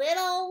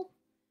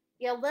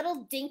your little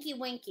dinky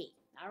winky,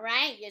 all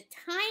right, your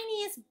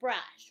tiniest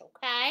brush,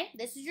 okay?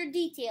 This is your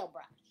detail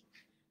brush.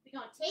 We're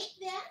going to take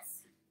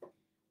this,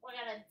 we're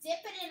going to dip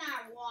it in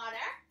our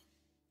water,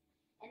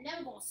 and then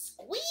we're going to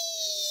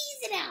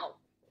squeeze it out,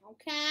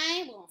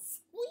 okay? We're going to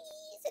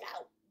squeeze it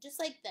out, just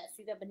like this.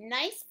 You have a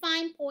nice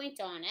fine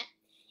point on it,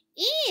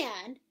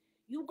 and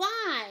you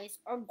guys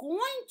are going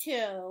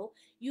to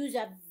use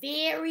a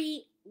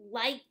very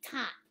light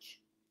touch,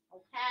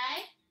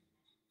 okay?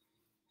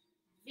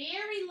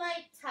 Very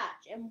light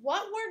touch. And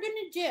what we're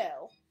going to do,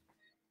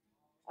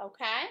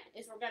 okay,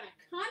 is we're going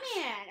to come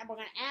in and we're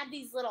going to add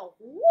these little,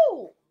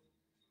 woo.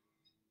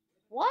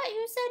 What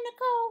you said,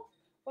 Nicole?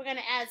 We're going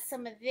to add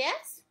some of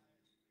this,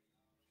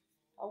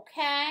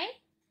 okay?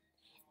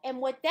 And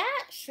what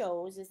that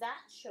shows is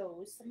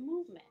some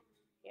movement.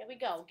 Here we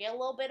go. Get a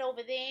little bit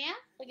over there.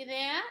 Look at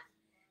that.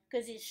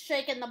 Because he's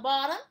shaking the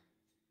bottom.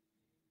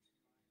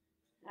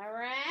 All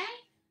right.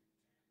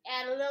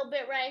 Add a little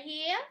bit right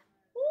here.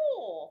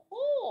 Ooh,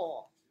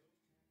 ooh.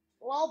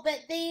 A little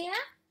bit there.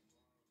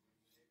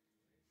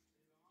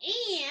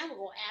 And we're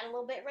going to add a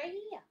little bit right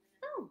here.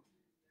 Boom.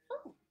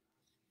 Boom.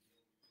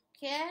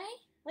 Okay.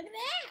 Look at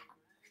that.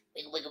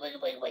 Wiggle, wiggle,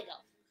 wiggle, wiggle,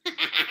 wiggle.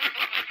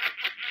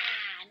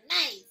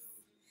 Nice.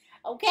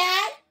 Okay.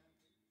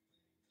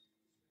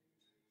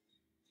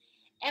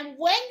 And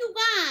when you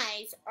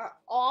guys are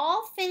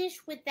all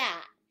finished with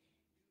that,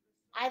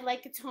 I'd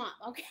like to talk,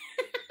 okay?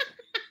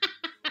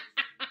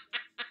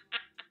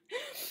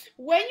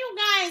 When you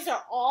guys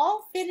are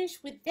all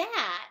finished with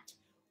that,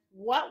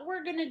 what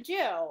we're going to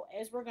do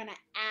is we're going to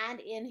add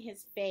in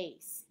his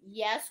face.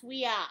 Yes,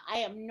 we are.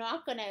 I'm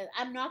not going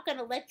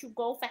to let you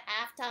go for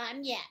halftime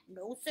yet.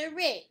 No,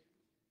 sirree.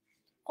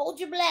 Hold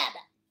your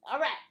bladder.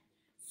 All right.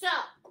 So,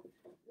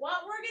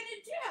 what we're going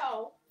to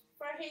do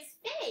for his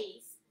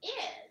face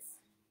is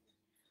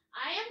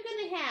I am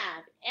going to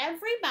have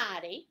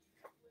everybody,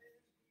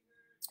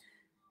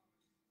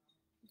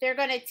 you're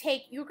going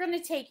to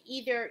take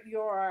either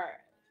your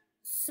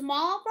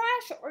small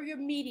brush or your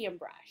medium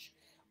brush,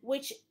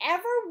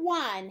 whichever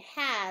one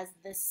has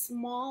the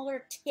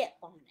smaller tip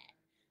on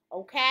it,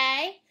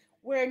 okay?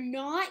 We're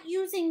not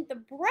using the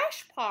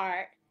brush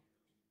part,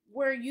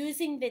 we're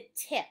using the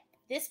tip,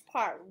 this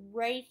part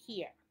right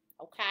here,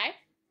 okay?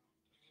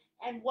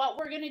 And what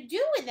we're going to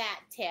do with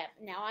that tip,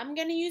 now I'm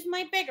going to use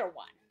my bigger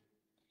one,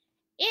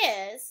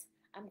 is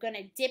I'm going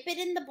to dip it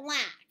in the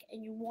black.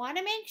 And you want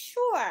to make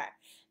sure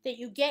that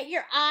you get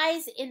your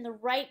eyes in the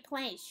right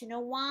place. You know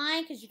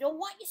why? Because you don't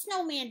want your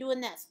snowman doing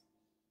this.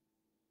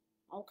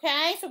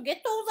 Okay? So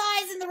get those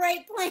eyes in the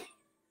right place.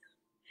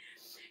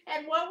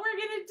 And what we're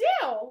going to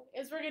do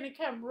is we're going to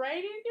come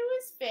right into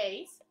his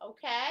face.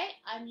 Okay?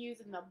 I'm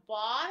using the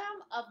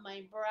bottom of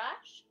my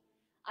brush.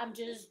 I'm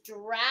just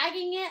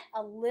dragging it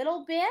a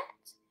little bit.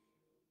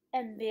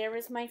 And there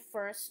is my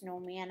first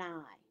snowman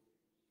eye.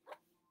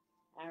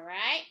 All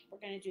right, we're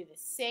going to do the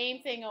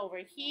same thing over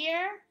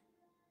here.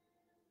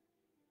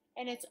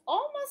 And it's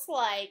almost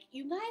like,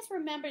 you guys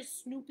remember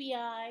Snoopy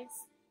eyes?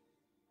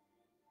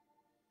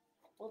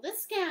 Well,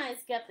 this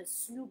guy's got the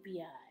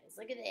Snoopy eyes.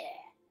 Look at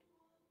that.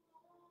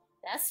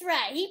 That's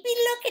right. He be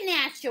looking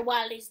at you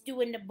while he's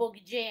doing the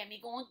boogie jam. He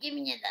going to give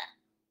you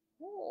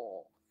the,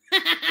 oh.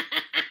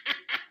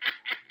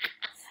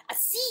 I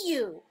see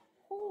you.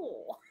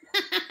 Oh.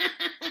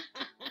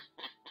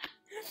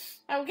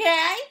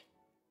 Okay?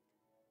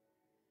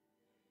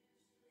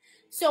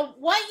 So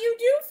what you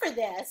do for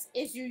this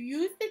is you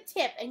use the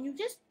tip and you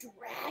just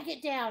drag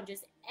it down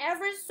just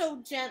ever so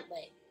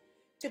gently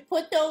to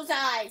put those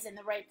eyes in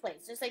the right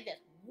place. Just like this.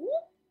 Whoop,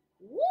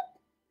 whoop.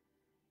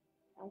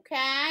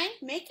 Okay?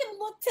 Make him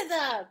look to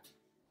the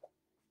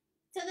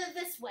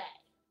this way.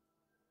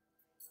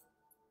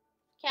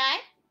 Okay?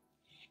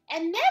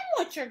 And then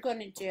what you're going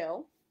to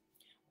do,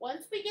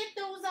 Once we get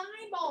those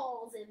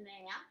eyeballs in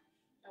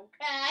there,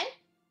 okay,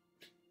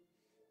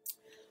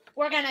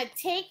 we're going to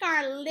take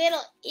our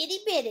little itty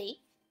bitty,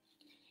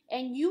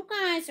 and you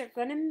guys are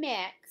going to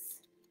mix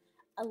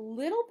a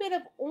little bit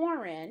of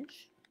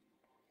orange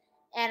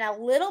and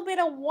a little bit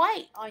of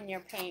white on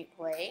your paint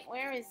plate.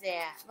 Where is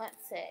that?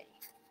 Let's see.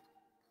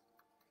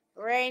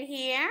 Right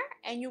here.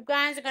 And you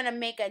guys are going to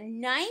make a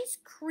nice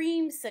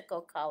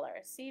creamsicle color.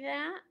 See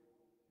that?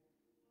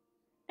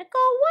 Nicole,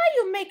 why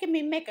are you making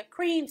me make a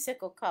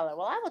creamsicle color?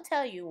 Well, I will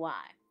tell you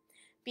why.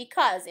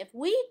 Because if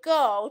we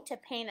go to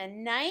paint a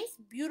nice,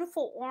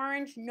 beautiful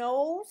orange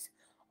nose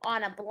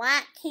on a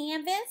black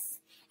canvas,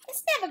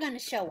 it's never going to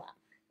show up.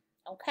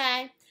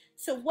 Okay?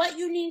 So what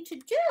you need to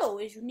do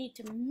is you need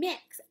to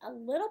mix a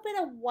little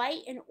bit of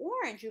white and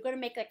orange. You're going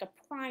to make like a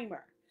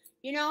primer.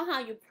 You know how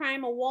you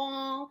prime a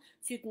wall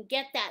so you can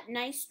get that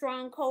nice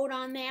strong coat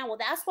on there? Well,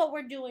 that's what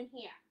we're doing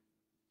here.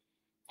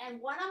 And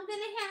what I'm going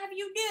to have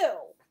you do,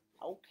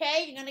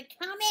 okay, you're going to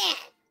come in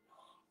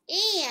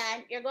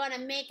and you're going to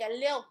make a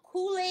little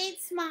Kool-Aid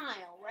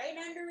smile right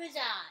under his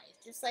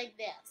eyes, just like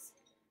this.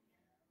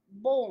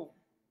 Boom.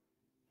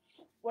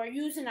 We're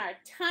using our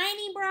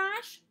tiny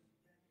brush,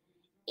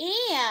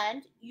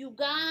 and you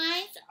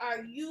guys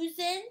are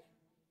using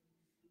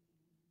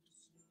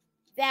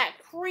that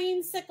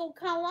creamsicle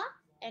color.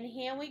 And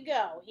here we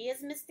go.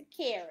 Here's Mr.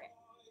 Carrot.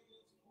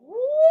 Woo,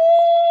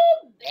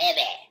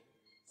 baby.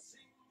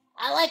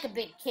 I like a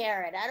big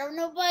carrot. I don't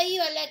know about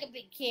you. I like a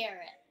big carrot.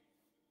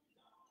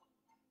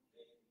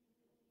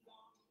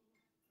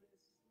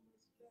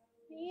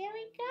 Here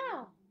we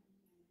go.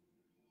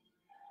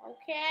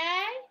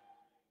 Okay.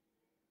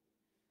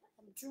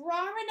 I'm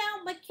drawing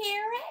out my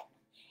carrot.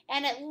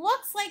 And it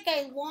looks like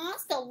I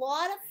lost a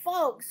lot of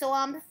folks. So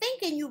I'm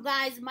thinking you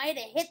guys might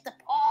have hit the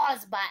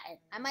pause button.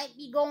 I might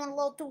be going a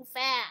little too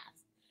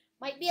fast.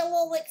 Might be a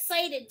little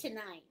excited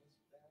tonight.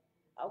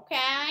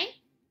 Okay?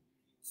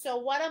 So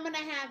what I'm going to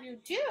have you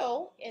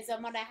do is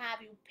I'm going to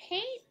have you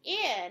paint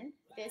in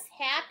this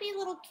happy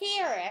little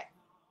carrot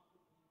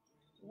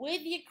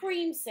with your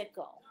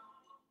creamsicle.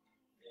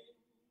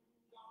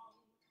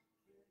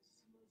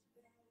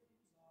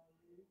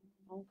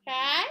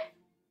 Okay?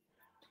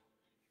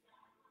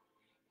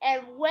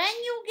 And when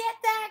you get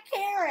that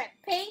carrot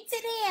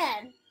painted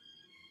in,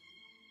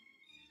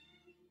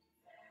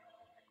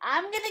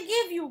 I'm going to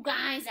give you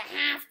guys a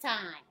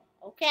halftime.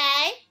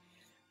 Okay?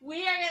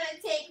 We are going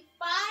to take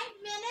 5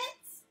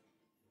 minutes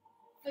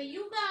for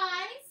you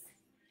guys.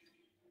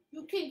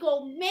 You can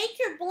go make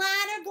your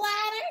bladder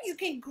gladder. You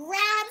can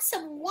grab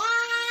some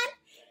wine,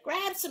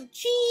 grab some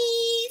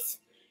cheese,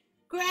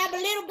 grab a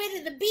little bit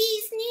of the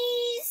bee's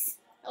knees,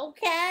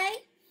 okay?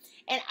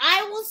 And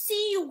I will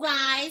see you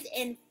guys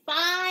in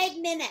 5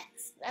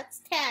 minutes.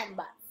 That's 10,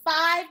 but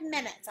 5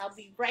 minutes. I'll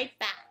be right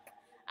back.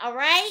 All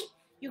right?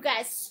 You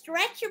guys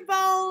stretch your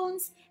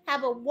bones.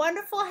 Have a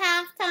wonderful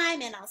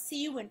halftime, and I'll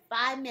see you in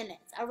 5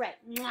 minutes. All right.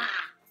 Mwah.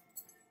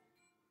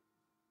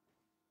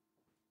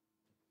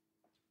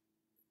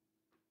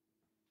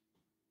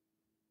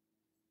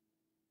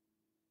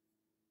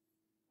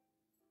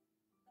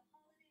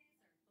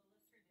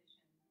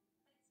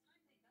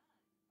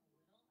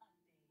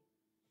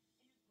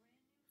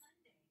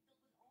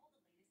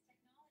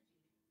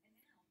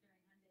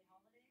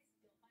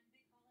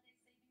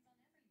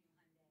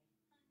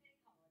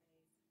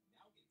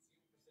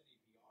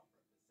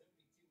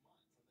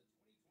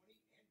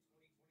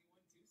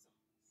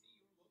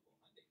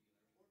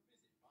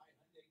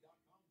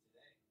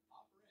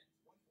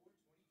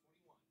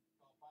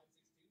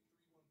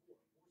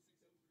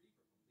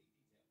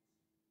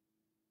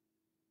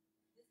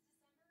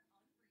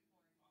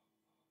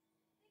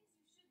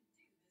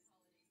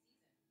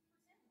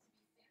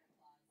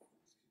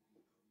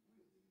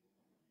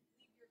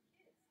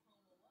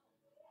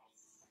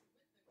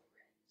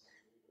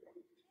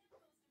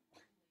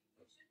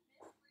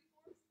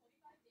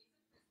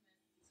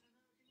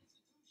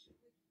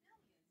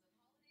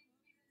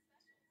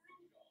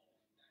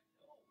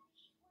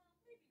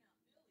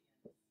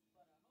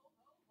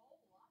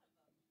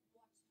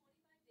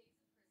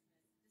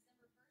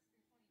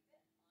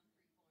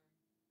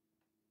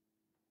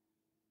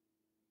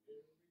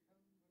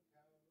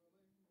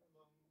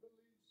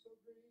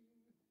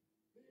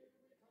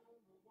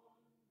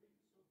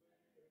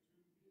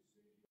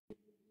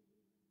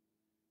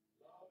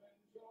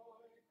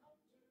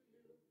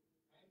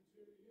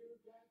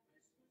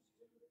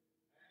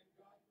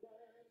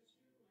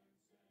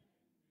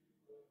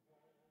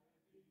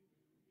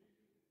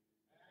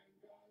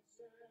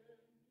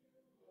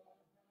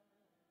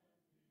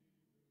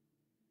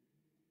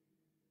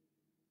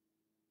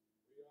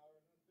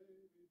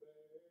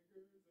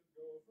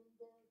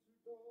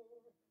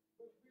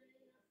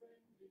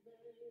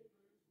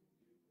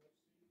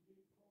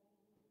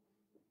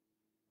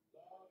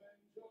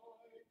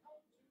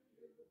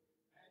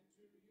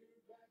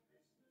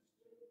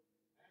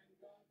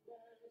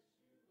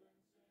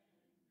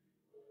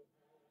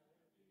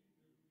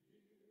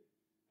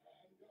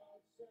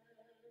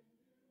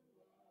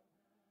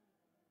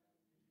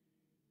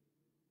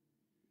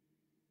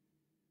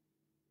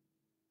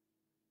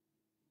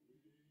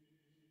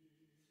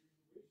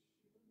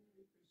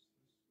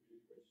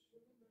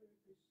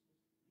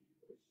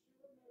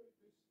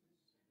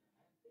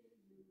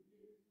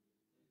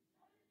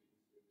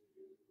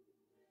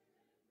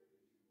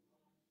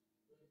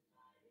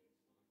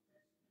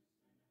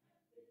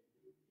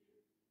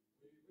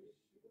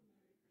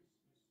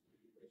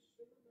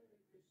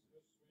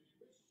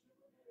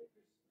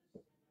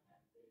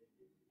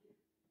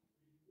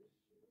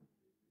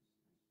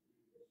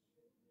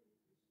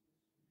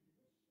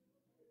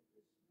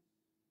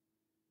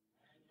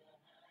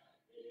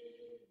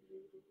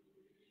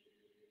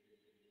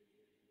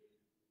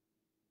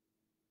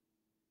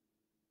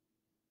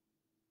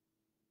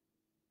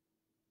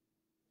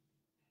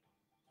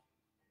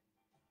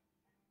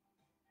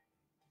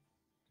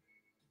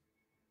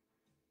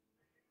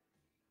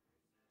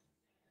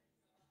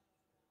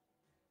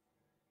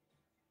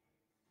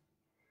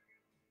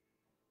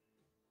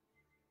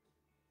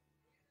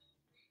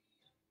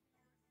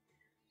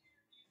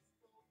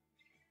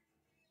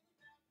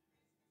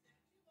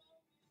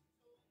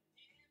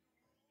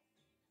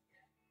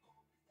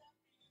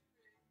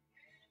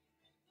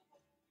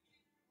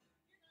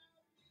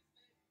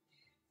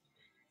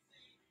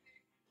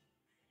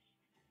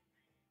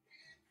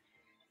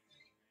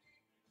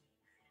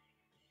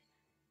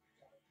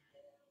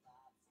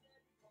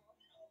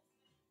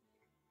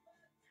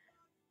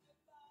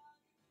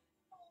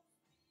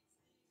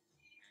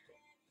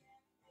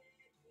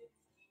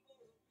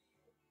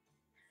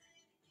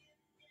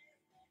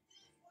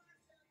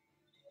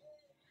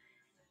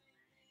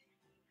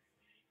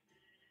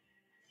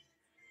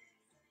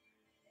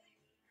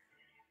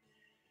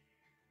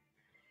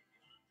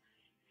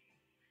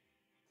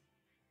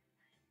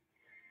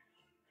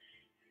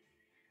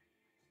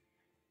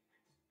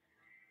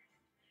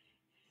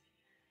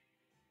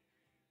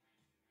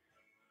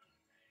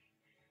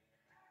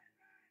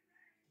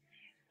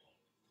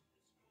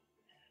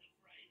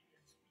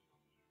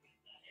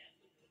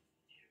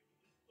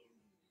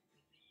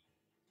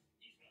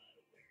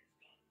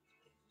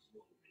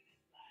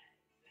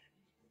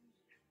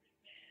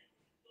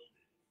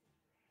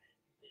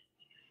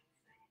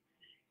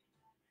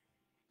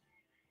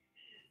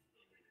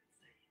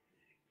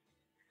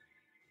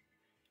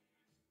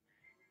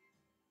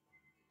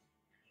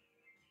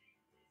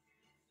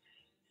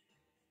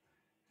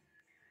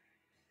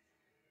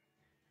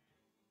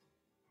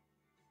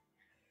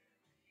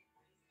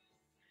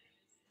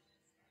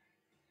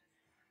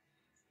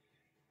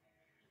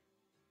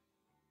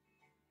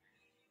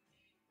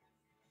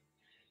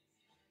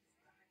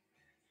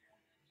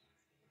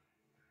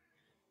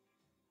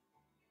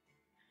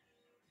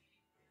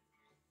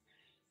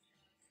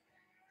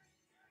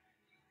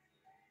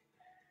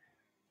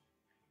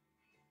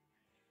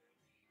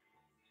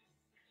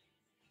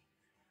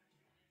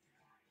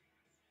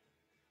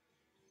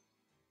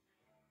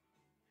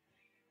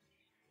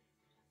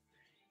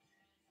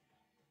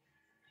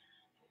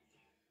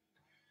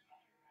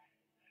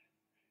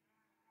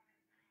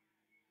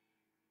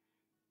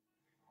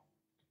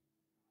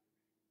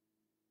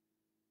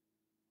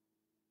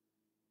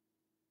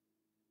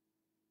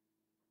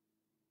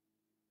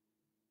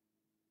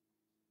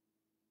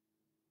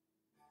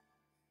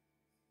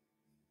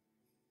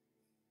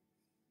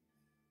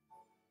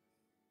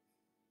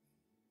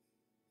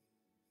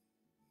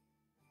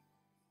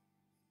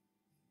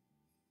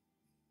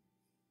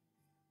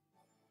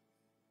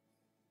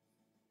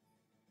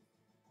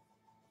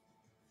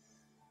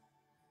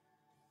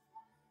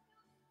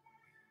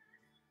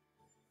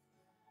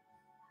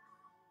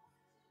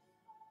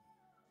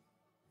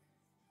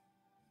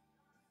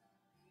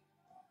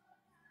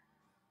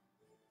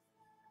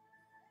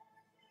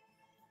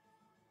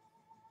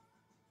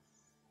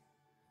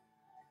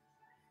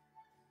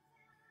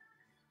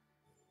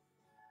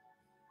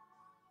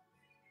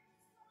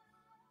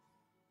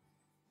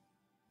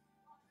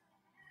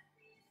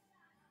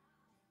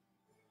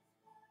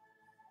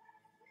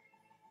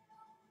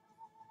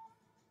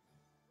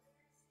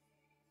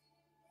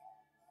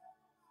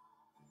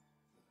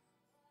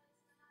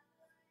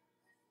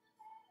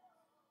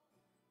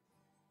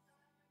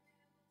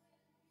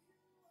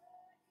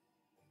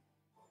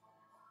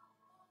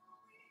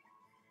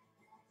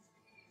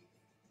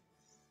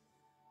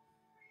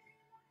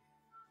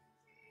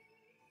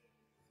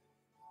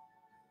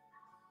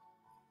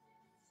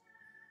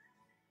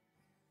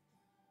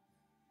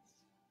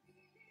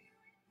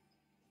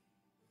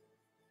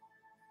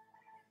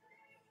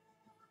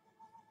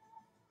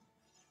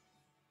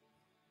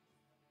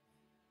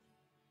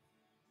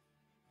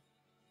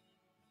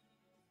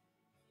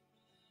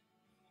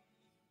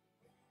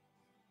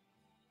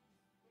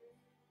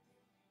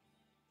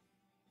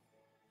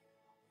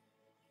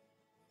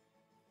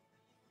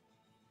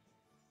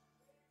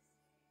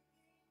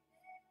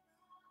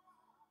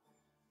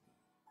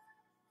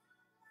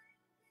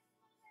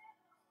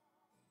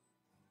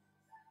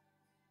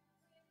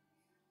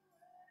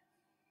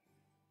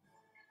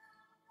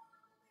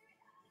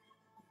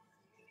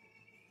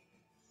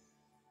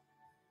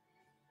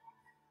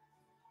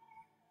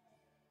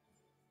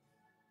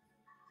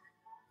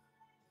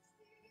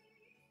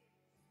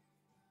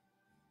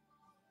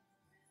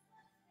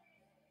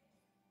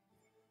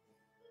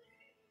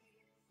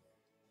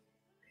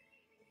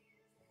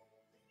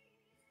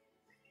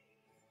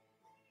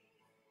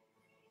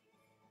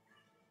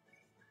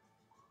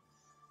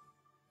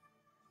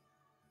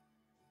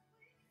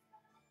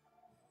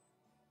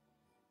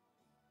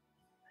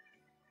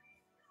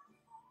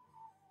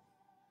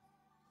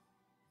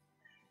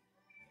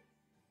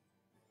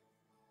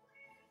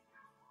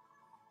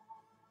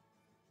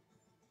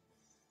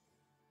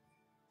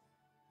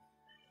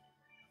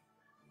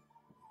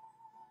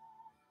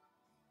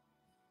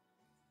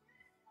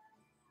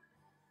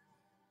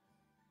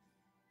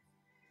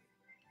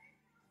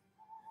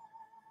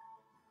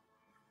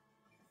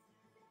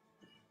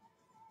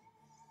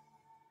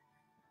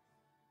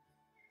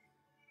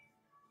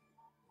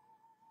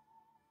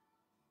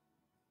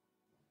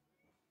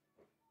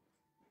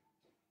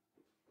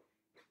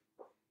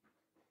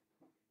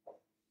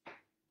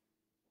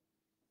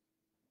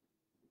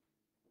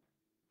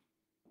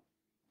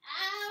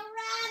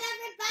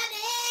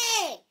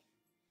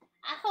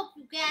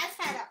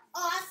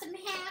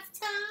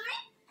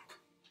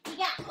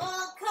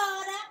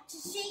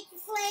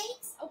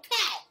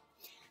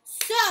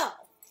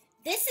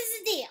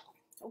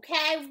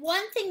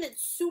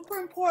 that's super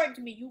important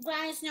to me, you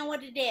guys know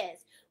what it is.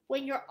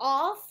 When you're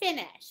all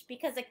finished,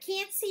 because I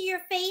can't see your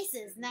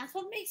faces, and that's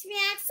what makes me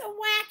act so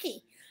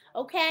wacky,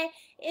 okay,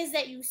 is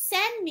that you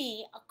send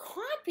me a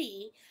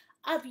copy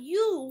of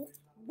you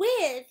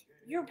with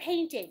your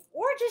painting,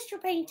 or just your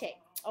painting,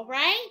 all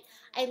right?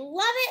 I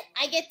love it.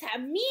 I get to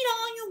meet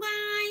all you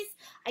guys.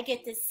 I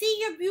get to see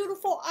your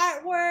beautiful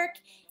artwork,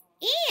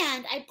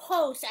 and I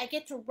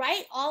get to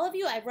write all of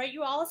you. I write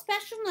you all a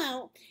special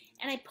note,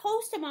 and I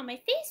post them on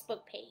my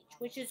Facebook page,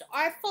 which is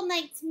Artful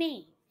Nights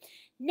Maine.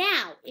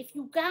 Now, if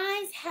you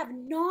guys have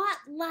not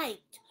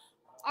liked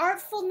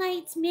Artful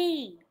Nights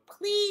Maine,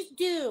 please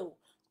do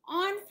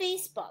on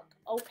Facebook,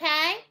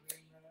 okay?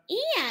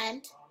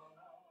 And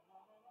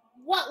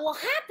what will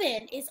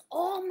happen is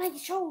all my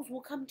shows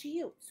will come to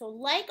you. So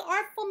like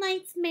Artful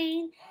Nights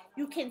Maine,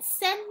 you can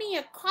send me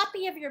a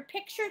copy of your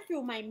picture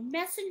through my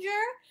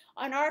messenger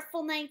on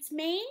Artful Nights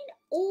Maine,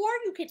 or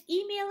you can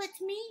email it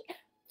to me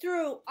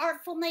through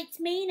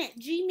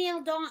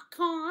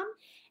artfulnightsmaine@gmail.com.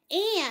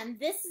 And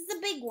this is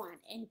the big one.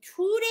 In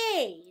 2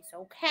 days,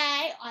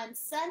 okay, on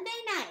Sunday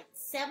night,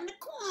 7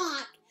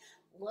 o'clock,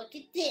 look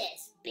at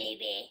this,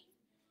 baby.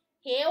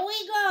 Here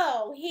we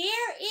go.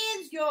 Here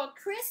is your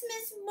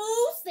Christmas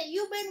moose that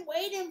you've been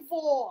waiting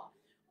for.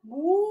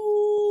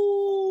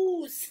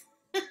 Moose.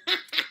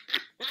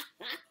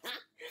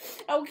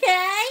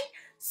 Okay?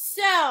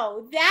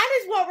 So, that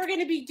is what we're going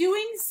to be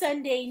doing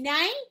Sunday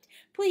night.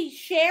 Please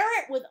share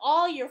it with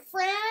all your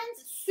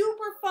friends.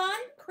 Super fun.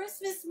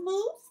 Christmas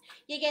moose.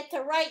 You get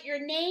to write your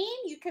name.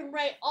 You can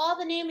write all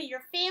the name of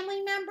your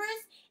family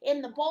members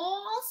in the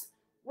balls,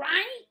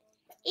 right?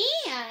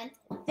 And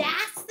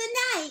that's the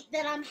night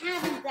that I'm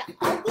having the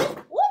ugly,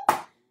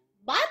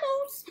 bye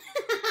moose.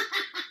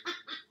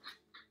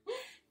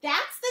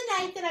 That's the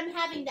night that I'm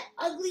having the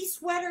ugly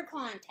sweater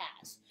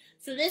contest.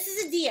 So this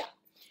is a deal.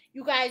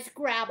 You guys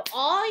grab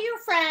all your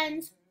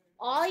friends,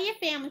 all your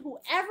family,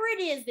 whoever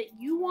it is that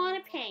you want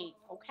to paint,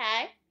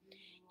 okay?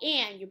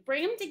 And you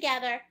bring them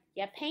together,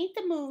 you paint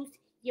the moose,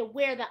 you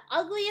wear the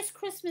ugliest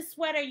Christmas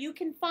sweater you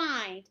can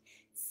find.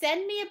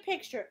 Send me a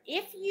picture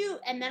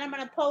and then I'm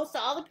going to post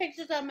all the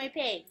pictures on my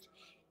page.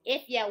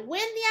 If you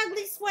win the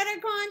ugly sweater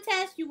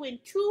contest, you win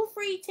 2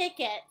 free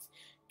tickets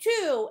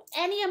to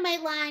any of my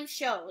live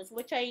shows,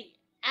 which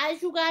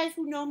as you guys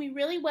who know me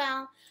really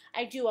well,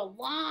 I do a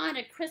lot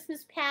of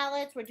Christmas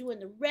palettes. We're doing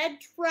the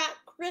Red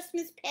Truck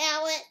Christmas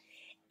palette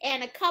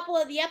and a couple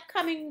of the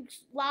upcoming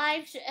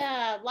live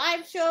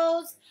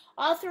shows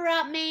all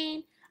throughout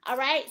Maine. All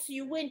right, so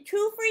you win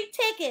 2 free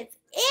tickets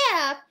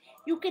if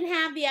you can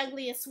have the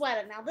ugliest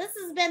sweater. Now, this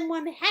has been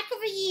one heck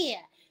of a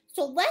year.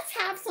 So let's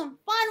have some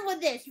fun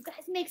with this. You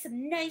guys make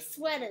some nice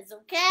sweaters,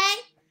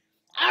 okay?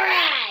 All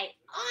right.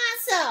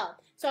 Awesome.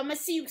 So I'm going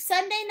to see you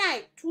Sunday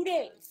night, 2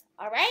 days.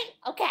 All right?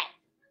 Okay.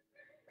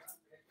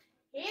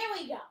 Here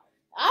we go.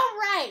 All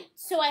right.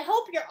 So I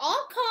hope you're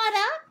all caught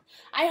up.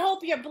 I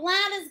hope your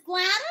bladder's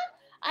gladder.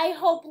 I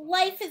hope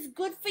life is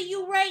good for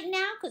you right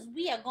now, because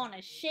we are going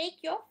to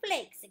shake your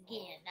flakes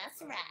again.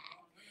 That's right.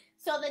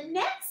 So the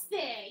next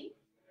thing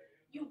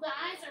you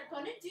guys are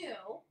going to do,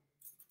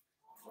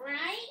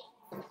 right?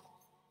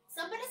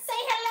 Somebody say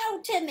hello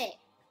to me.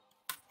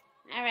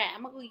 All right,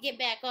 I'm going to get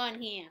back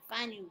on here.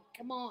 Find you.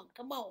 Come on,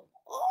 come on.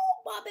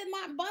 Oh, Bobby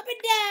Martin. Bobby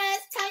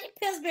does. Tanya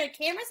Pillsbury.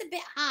 Camera's a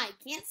bit high.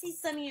 Can't see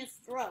some of your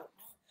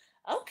strokes.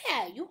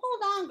 Okay, you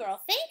hold on,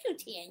 girl. Thank you,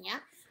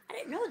 Tanya. I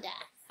didn't know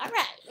that. All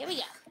right, here we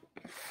go.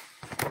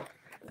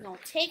 We're going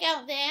to take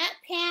out that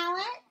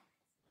palette.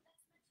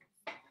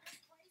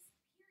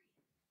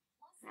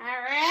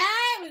 All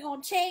right, we're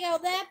going to take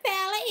out that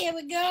palette. Here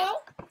we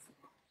go.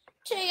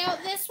 Take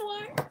out this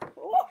one.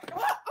 Oh,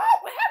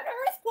 we're having an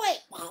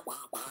earthquake.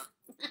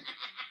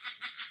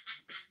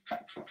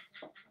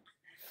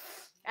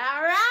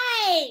 All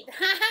right.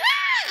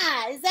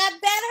 Is that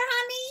better,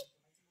 honey?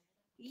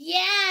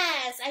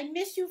 Yes. I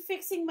miss you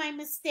fixing my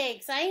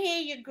mistakes. I hear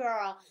you,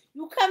 girl.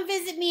 You come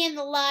visit me in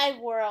the live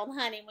world,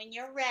 honey. When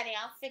you're ready,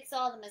 I'll fix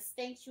all the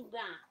mistakes you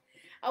got.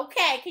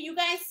 Okay, can you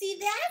guys see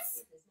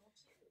this?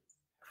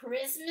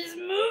 Christmas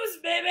moose,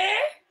 baby.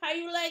 How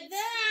you like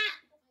that?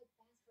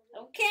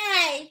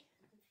 Okay.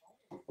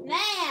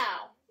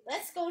 Now,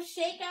 let's go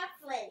shake our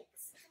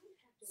flakes.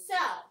 So,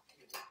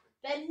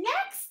 the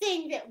next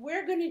thing that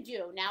we're going to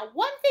do, now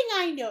one thing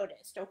I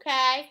noticed,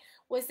 okay,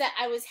 was that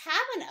I was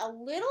having a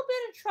little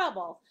bit of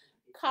trouble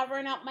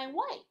covering up my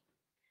white.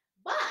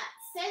 But,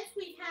 since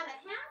we've had a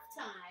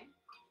halftime,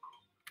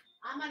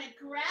 I'm going to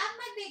grab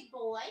my big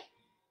boy,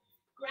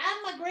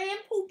 grab my grand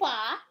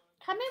poopah,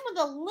 come in with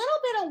a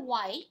little bit of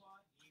white,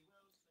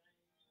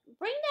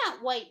 bring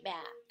that white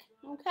back.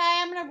 Okay,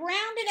 I'm going to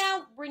round it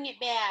out, bring it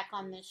back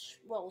on this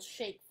little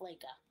shake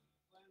flaker.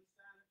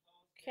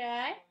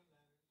 Okay.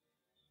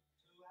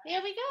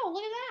 There we go.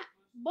 Look at that.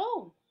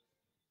 Boom.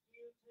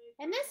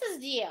 And this is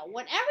the deal.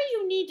 Whenever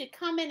you need to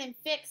come in and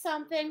fix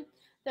something,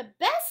 the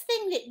best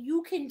thing that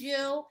you can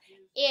do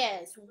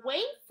is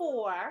wait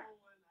for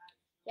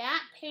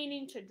that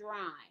painting to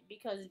dry.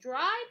 Because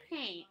dry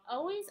paint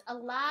always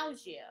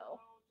allows you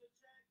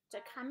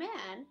to come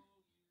in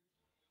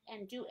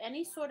and do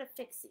any sort of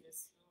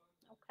fixies.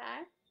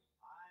 Okay?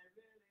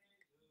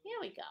 Here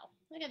we go.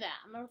 Look at that.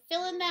 I'm going to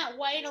fill in that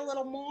white a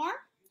little more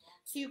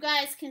so you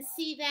guys can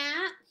see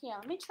that. Here,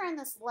 let me turn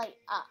this light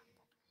up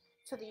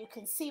so that you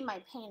can see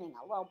my painting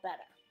a little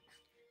better.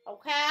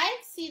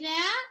 Okay? See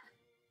that?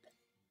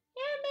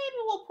 Yeah, maybe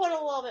we'll put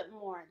a little bit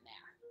more in there.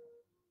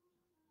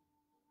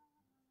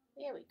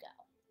 There we go.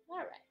 All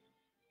right.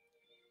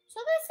 So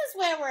this is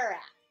where we're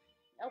at.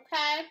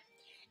 Okay?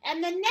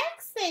 And the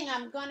next thing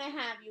I'm going to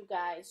have you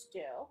guys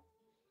do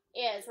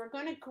is we're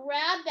going to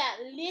grab that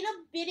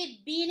little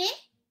bitty beanie,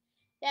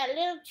 that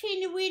little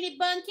teeny weeny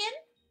bunkin,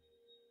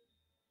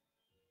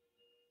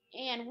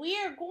 and we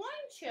are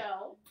going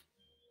to,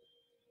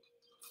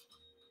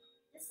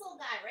 this little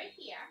guy right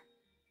here,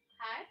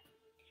 okay,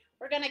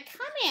 we're going to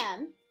come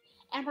in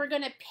and we're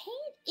going to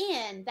paint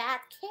in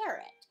that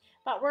carrot,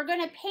 but we're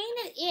going to paint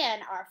it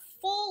in our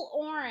full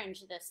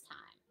orange this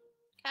time,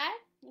 okay?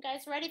 You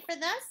guys ready for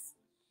this?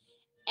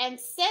 And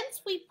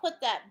since we put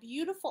that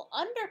beautiful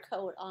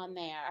undercoat on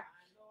there,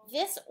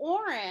 this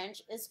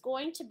orange is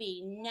going to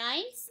be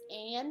nice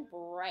and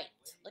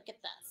bright. Look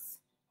at this.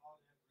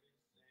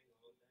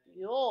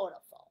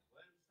 Beautiful.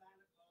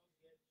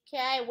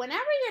 Okay,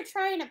 whenever you're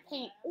trying to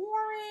paint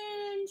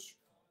orange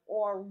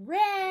or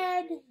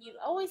red, you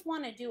always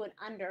want to do an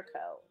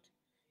undercoat,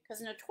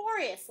 because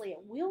notoriously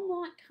it will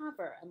not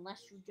cover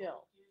unless you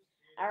do.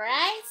 All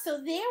right, so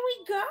there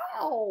we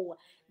go.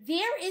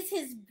 There is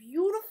his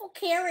beautiful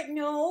carrot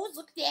nose.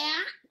 Look at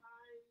that.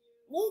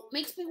 Ooh,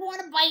 makes me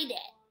want to bite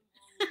it.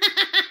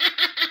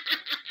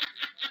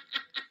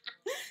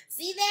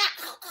 See that?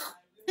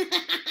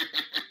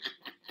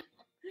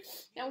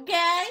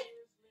 Okay?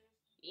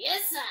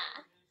 Yes,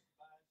 sir.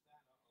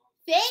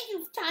 Thank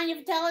you, Tanya,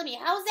 for telling me.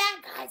 How's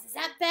that, guys? Is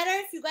that better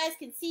if you guys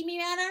can see me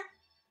better?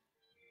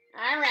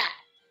 All right.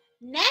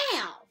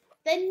 Now,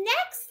 the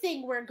next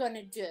thing we're going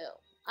to do,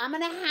 I'm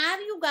going to have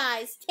you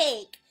guys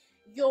take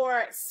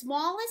your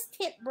smallest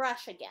tip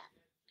brush again.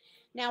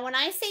 Now, when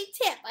I say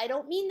tip, I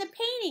don't mean the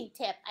painting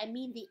tip. I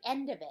mean the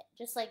end of it,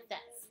 just like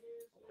this.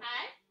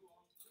 Okay?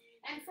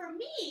 And for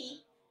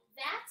me,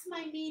 that's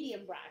my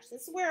medium brush.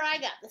 This is where I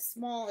got the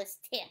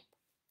smallest tip.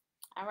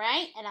 All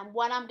right? And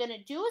what I'm going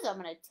to do is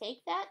I'm going to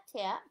take that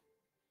tip.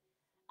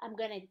 I'm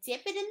going to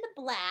dip it in the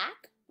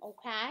black.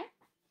 Okay?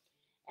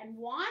 And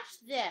watch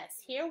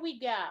this. Here we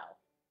go.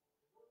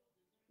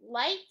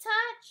 Light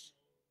touch,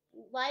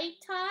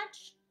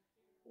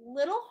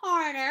 little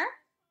harder.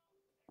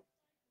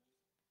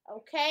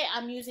 Okay,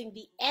 I'm using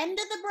the end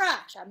of the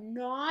brush. I'm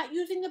not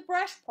using the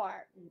brush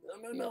part.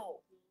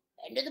 No.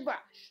 End of the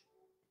brush.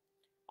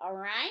 All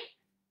right.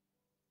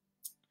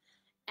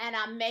 And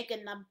I'm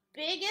making the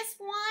biggest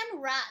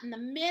one right in the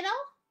middle.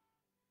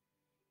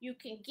 You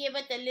can give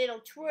it a little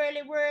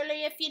twirly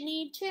whirly if you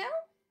need to.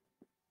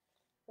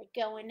 We're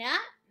going up.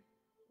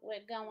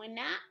 We're going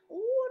up.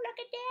 Ooh, look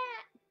at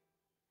that.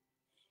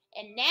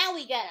 And now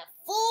we got a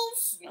full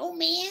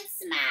snowman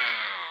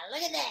smile.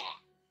 Look at that.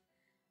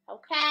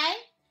 Okay?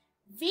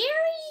 Very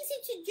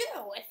easy to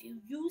do if you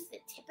use the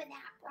tip of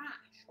that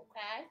brush.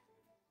 Okay?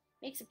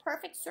 Makes a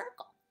perfect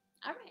circle.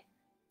 All right.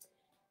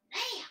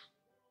 Now,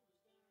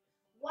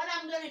 what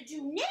I'm going to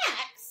do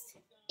next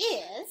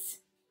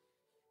is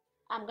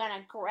I'm going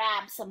to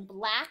grab some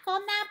black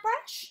on that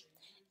brush.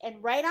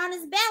 And right on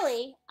his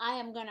belly, I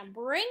am going to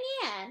bring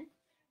in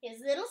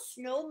his little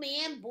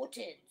snowman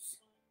buttons.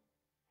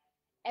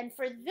 And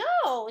for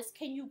those,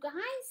 can you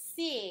guys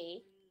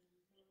see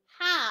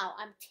how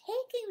I'm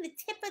taking the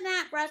tip of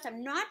that brush?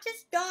 I'm not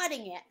just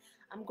dotting it.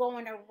 I'm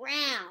going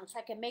around so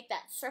I can make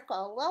that circle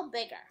a little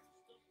bigger.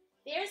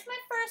 There's my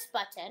first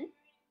button.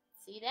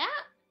 See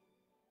that?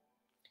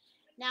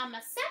 Now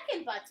my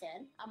second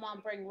button, I'm going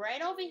to bring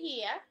right over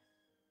here.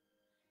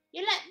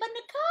 You're like, but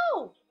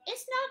Nicole,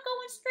 it's not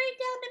going straight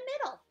down the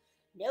middle.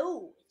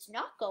 No, it's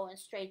not going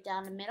straight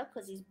down the middle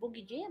because he's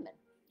boogie jamming.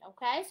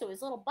 Okay, so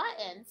his little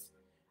buttons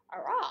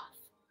are off.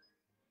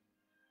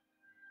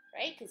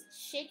 Right, because he's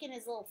shaking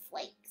his little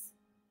flakes.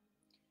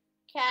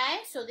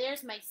 Okay, so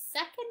there's my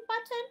second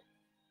button.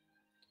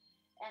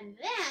 And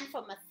then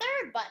for my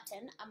third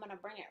button, I'm going to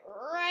bring it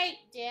right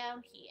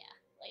down here.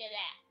 Look at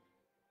that.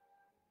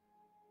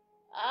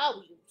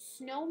 Oh, you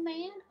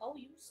snowman. Oh,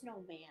 you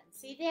snowman.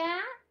 See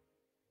that?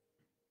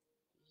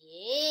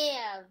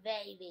 Yeah,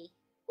 baby.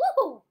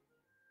 Woohoo!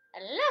 I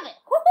love it.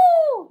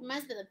 Woohoo!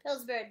 Reminds me of the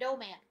Pillsbury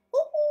Doughman.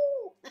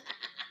 Woohoo!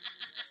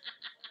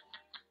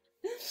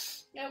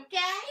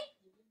 Okay?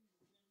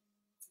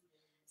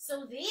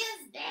 So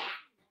there's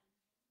that.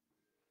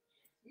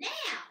 Now,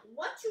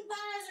 what you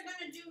guys are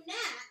going to do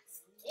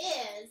next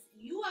is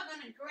you are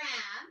going to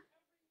grab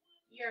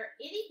your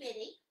itty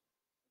bitty,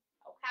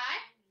 okay?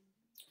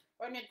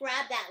 We're going to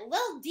grab that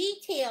little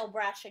detail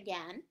brush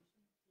again,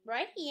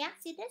 right here.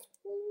 See this?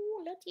 Ooh,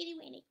 little teeny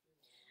weeny.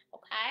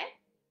 Okay?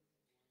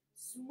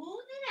 Smooth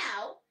it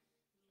out.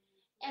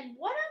 And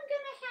what I'm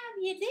going to have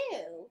you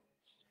do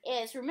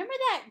is, remember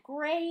that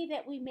gray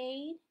that we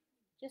made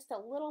just a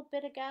little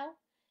bit ago?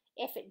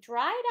 If it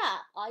dried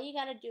up, all you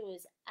got to do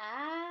is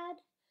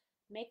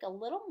make a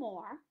little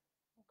more,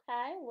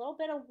 Okay, a little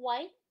bit of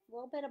white, a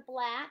little bit of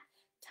black,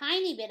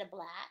 tiny bit of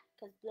black,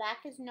 because black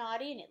is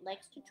naughty and it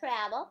likes to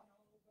travel.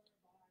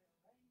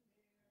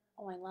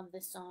 Oh, I love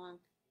this song.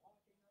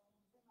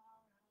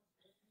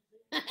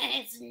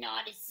 It's a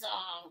naughty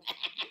song.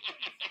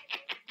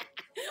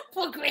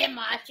 Poor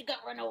Grandma, she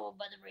got run over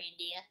by the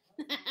reindeer.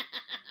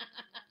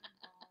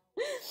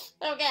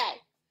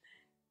 Okay.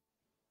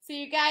 So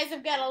you guys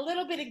have got a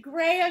little bit of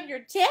gray on your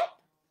tip.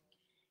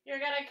 You're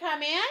going to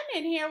come in,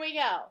 and here we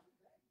go.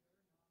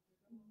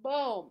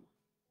 Boom.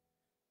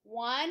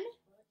 1,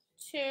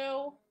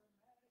 2,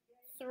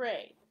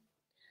 3.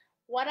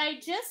 What I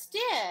just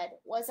did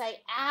was I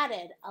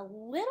added a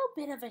little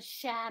bit of a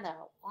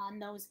shadow on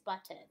those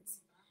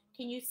buttons.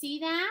 Can you see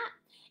that?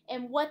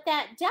 And what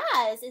that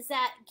does is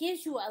that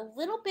gives you a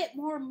little bit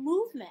more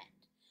movement.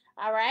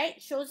 All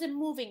right? Shows them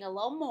moving a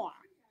little more.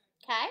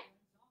 Okay?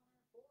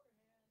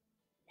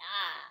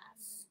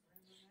 Nice.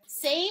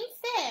 Same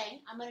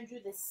thing. I'm going to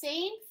do the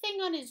same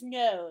thing on his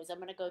nose. I'm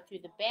going to go through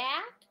the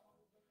back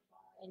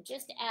and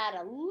just add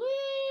a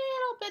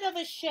little bit of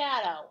a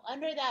shadow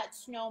under that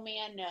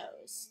snowman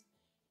nose.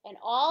 And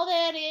all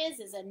that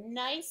is a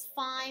nice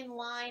fine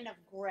line of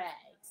gray.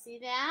 See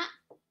that?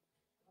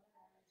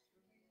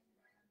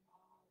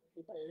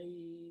 I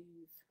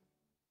believe.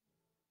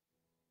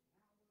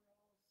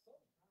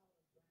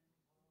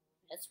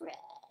 That's right.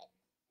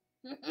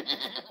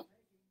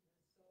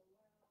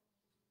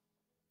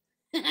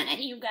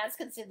 You guys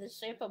can see the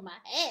shape of my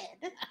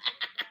head.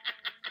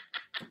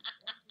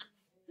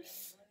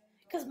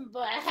 Because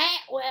my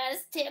hat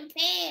weighs 10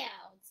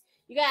 pounds.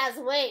 You guys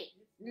wait.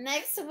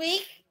 Next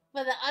week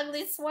for the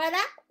ugly sweater.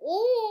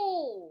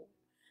 Ooh.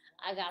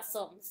 I got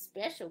something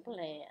special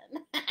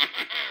planned.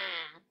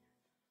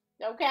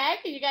 Okay,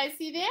 can you guys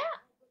see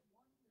that?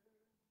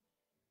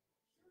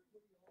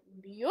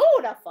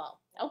 Beautiful.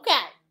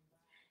 Okay.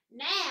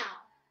 Now,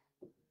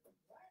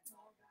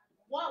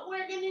 what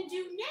we're going to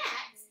do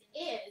next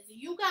is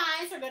you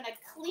guys are going to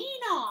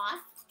clean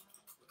off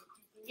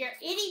your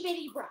itty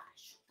bitty brush.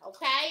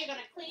 Okay, you're going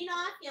to clean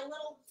off your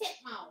little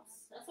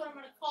titmouse. That's what I'm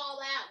going to call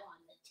that one,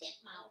 the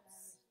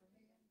titmouse.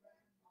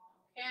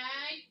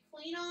 Okay,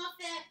 clean off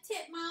that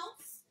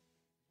titmouse.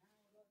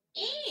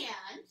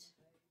 And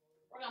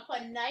we're going to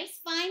put a nice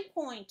fine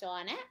point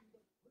on it.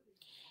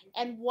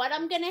 And what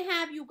I'm going to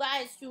have you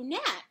guys do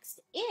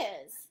next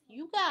is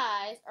you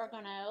guys are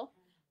going to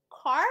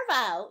carve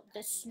out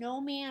the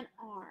snowman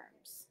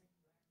arms.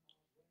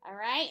 All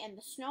right, and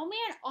the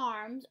snowman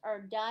arms are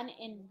done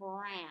in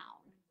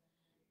brown.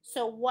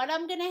 So what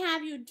I'm going to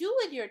have you do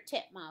with your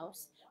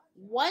titmouse,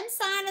 one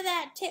side of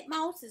that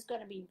titmouse is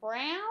going to be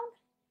brown,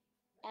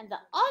 and the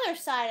other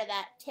side of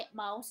that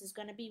titmouse is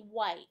going to be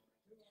white.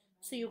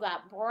 So you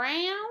got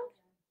brown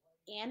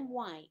and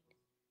white.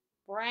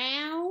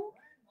 Brown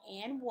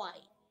and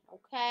white.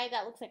 Okay,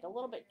 that looks like a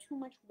little bit too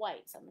much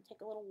white, so I'm going to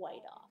take a little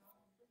white off.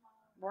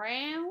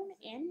 Brown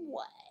and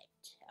white.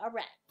 All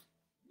right.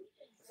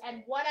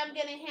 And what I'm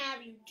going to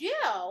have you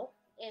do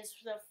is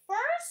the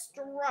first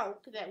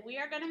stroke that we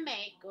are going to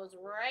make goes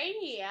right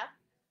here.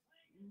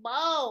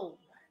 Boom.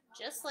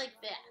 Just like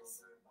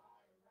this.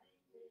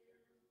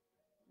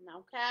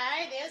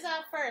 Okay, there's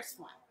our first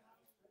one.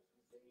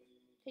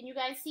 Can you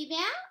guys see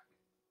that?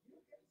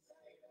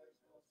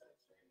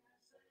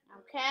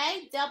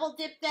 Okay, double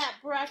dip that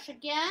brush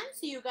again.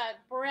 So you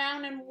got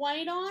brown and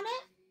white on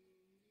it.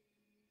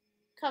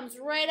 Comes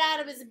right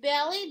out of his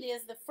belly.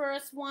 There's the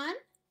first one.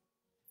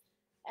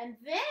 And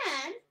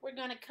then we're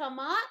going to come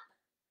up.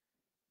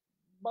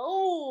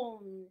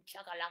 Boom.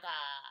 Chakalaka.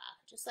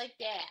 Just like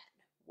that.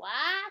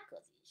 Why?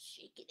 Because he's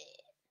shaking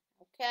it.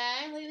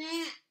 Okay, look at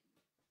that.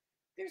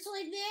 Just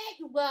like that,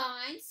 you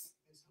guys.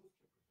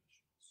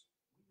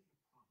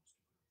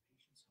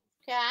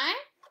 Okay.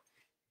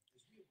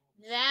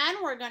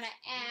 Then we're going to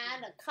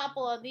add a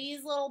couple of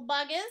these little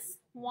buggers.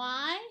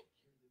 Why?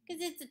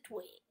 Because it's a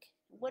twig.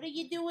 What do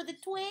you do with a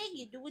twig?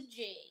 You do a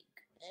jig.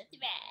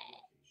 That's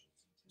right.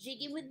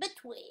 Jigging with the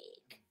twig.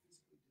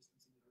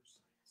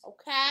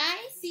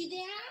 Okay, see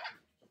that?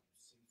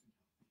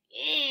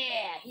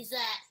 Yeah, he's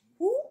like,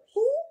 hoo,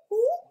 hoo,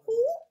 hoo,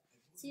 hoo.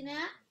 See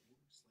that?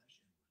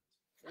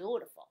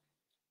 Beautiful.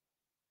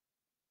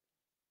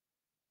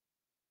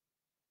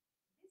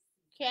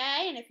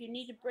 Okay, and if you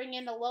need to bring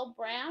in a low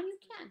brown, you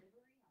can.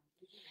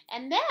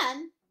 And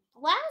then,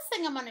 last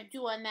thing I'm going to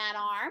do on that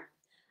arm,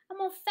 I'm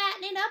going to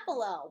fatten it up a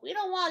little. We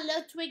don't want a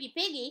little twiggy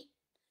piggy.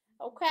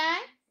 Okay?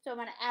 So I'm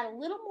going to add a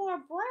little more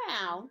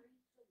brown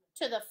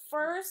to the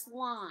first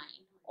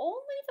line.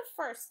 Only the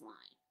first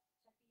line.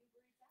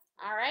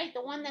 All right?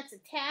 The one that's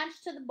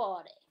attached to the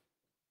body.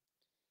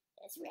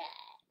 That's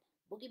right.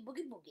 Boogie,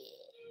 boogie, boogie.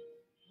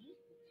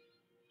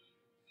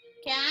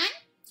 Okay?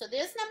 So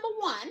there's number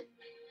 1.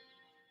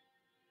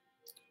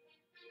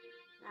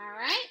 All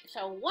right?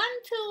 So 1,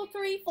 2,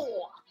 3, 4.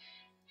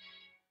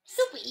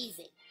 Super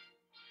easy.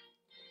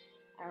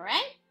 All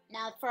right?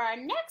 Now for our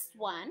next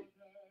one,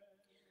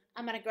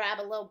 I'm going to grab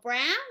a little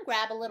brown,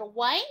 grab a little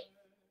white.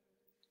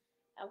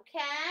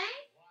 Okay?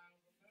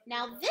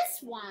 Now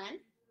this one,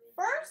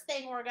 first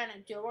thing we're going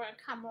to do, we're going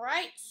to come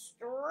right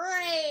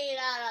straight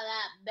out of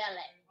that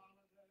belly.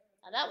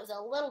 Now, that was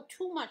a little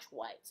too much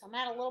white, so I'm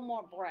going to add a little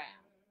more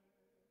brown.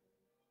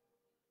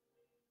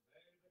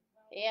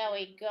 There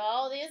we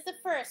go. There's the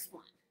first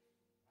one.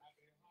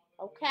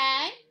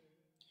 Okay?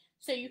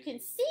 So you can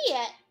see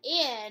it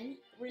in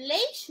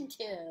relation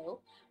to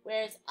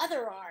where his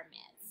other arm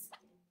is.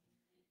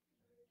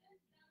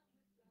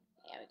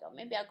 There we go.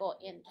 Maybe I'll go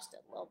in just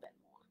a little bit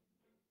more.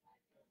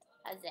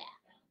 How's that?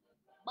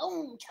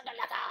 Boom,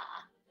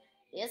 chakalaka.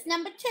 There's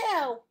number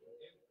 2.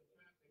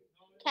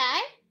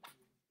 Okay?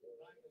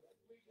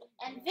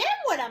 And then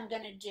what I'm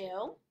going to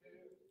do,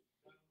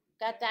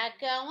 got that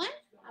going,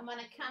 I'm going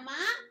to come up,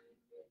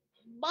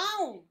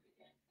 boom,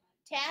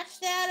 attach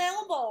that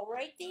elbow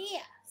right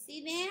there.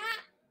 See that?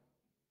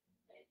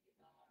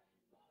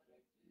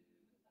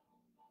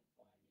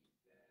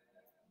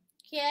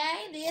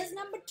 Okay, there's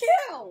number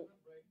 2.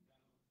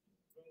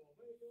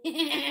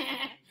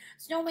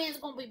 Snowman's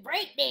going to be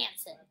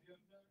breakdancing.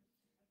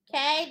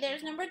 Okay,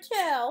 there's number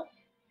 2.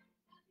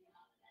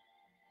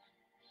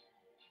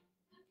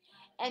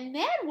 And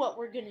then what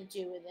we're going to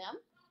do with them,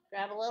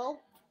 grab a little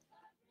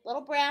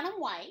brown and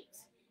white,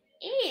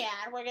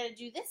 and we're going to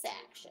do this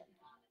action.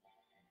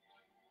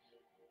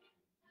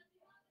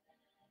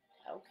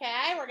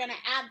 Okay, we're going to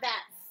add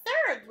that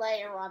third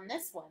layer on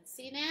this one.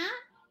 See that?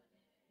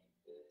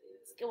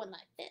 It's going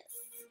like this.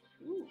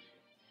 Ooh.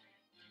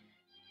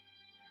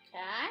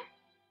 Okay.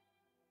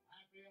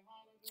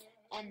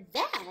 And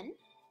then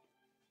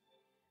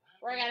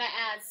we're going to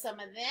add some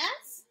of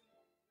this.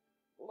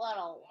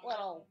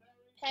 Little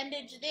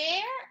appendage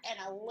there and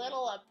a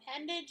little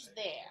appendage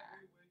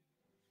there.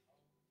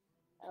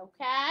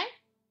 Okay?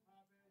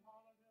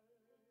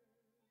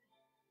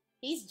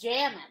 He's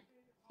jamming.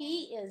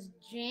 He is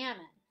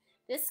jamming.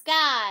 This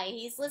guy,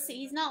 he's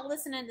not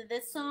listening to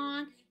this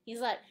song. He's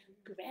like,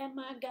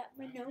 Grandma got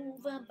run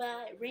over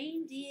by a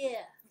reindeer.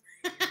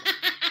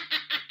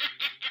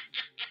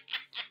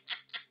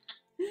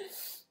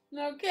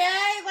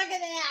 Okay, look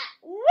at that.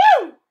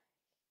 Woo!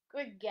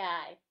 Good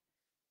guy.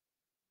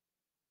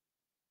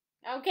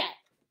 Okay.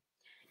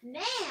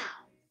 Now,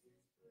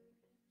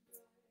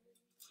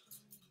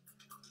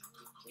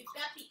 we've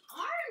got the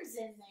arms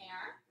in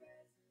there.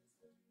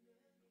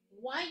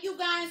 What you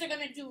guys are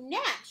going to do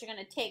next, you're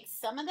going to take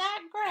some of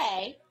that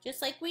gray,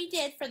 just like we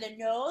did for the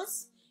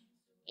nose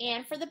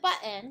and for the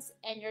buttons,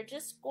 and you're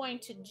just going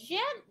to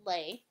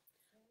gently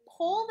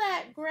pull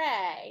that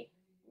gray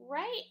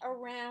right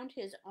around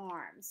his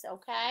arms,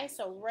 okay?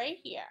 So right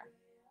here.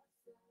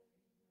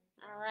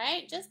 All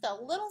right, just a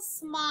little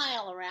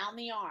smile around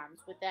the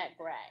arms with that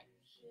gray.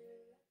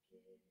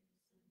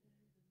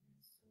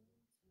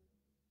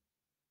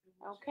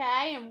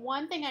 Okay, and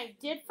one thing I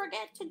did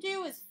forget to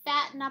do is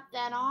fatten up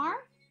that arm.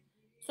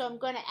 So I'm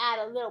going to add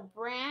a little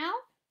brown.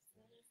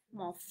 I'm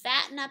going to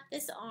fatten up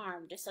this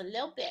arm just a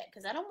little bit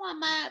because I don't want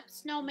my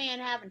snowman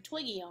having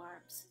twiggy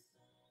arms.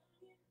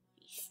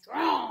 He's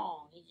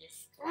strong. He's a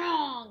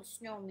strong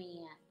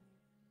snowman.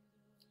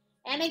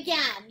 And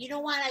again, you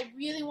know what? I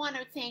really want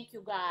to thank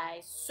you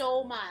guys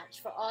so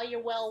much for all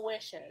your well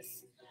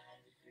wishes.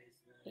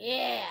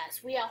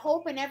 Yes, we are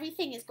hoping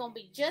everything is going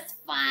to be just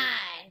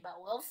fine, but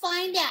we'll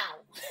find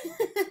out.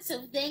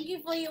 So thank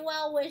you for your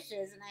well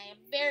wishes, and I am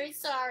very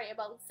sorry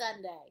about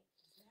Sunday.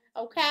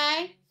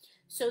 Okay?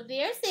 So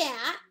there's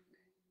that.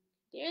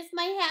 There's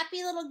my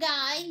happy little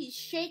guy. He's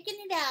shaking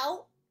it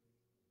out.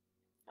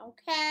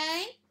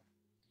 Okay?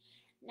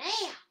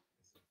 Now,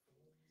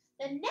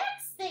 the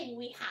next thing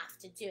we have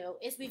to do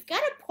is we've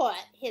got to put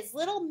his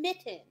little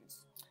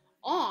mittens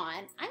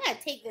on. I got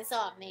to take this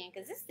off, man,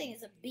 because this thing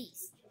is a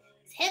beast.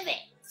 It's heavy.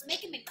 It's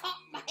making me cock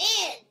my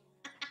head.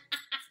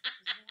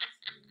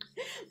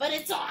 But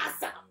it's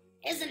awesome,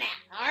 isn't it?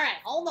 All right,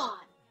 hold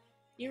on.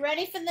 You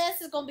ready for this?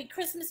 It's going to be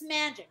Christmas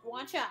magic.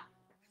 Watch out.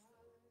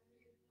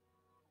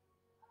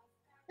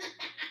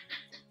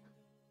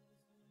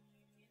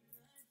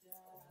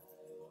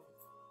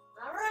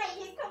 All right,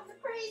 here comes the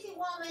crazy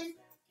woman.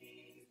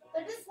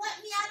 So just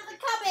let me out of the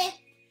cubby.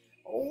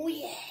 Oh,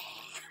 yeah.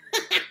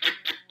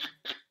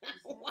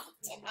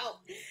 Watch out.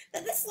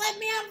 So just let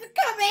me out of the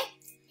cubby.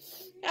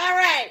 All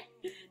right.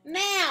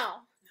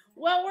 Now,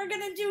 what we're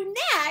going to do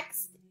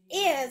next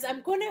is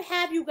I'm going to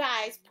have you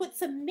guys put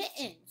some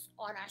mittens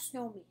on our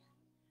snowman.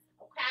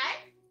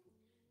 Okay?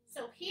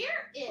 So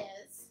here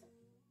is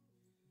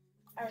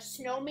our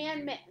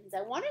snowman mittens.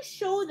 I want to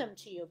show them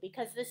to you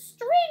because the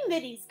string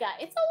that he's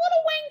got, it's a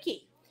little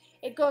wanky.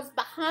 It goes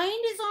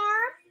behind his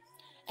arm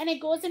and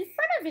it goes in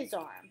front of his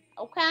arm.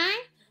 Okay?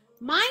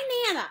 My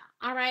Nana,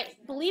 all right,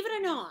 believe it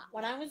or not,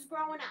 when I was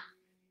growing up,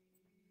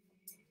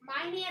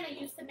 my Nana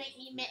used to make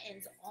me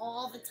mittens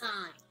all the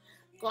time.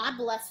 God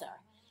bless her.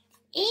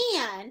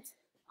 And,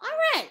 all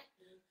right,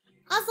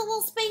 I was a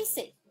little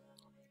spacey.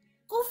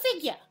 Go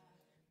figure.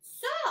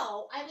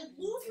 So, I would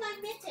lose my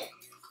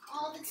mittens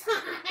all the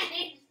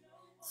time.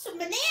 So,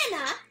 my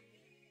Nana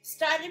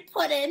started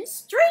putting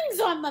strings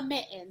on my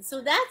mittens.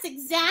 So, that's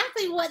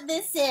exactly what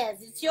this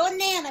is. It's your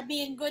Nana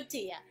being good to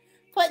you.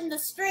 Putting the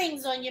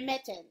strings on your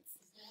mittens.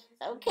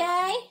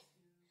 Okay?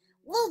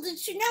 Little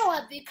did you know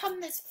I've become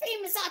this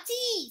famous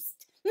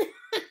artiste.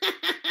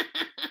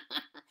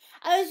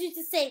 I always used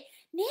to say,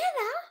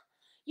 Nana,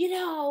 you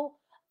know,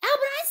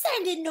 Albert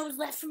Einstein didn't know his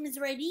left from his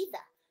right either.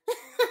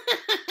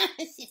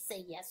 She'd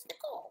say, yes,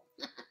 Nicole.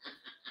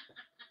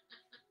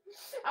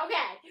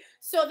 Okay,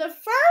 so the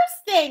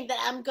first thing that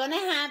I'm going to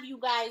have you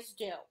guys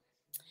do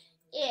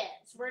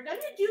is we're going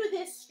to do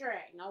this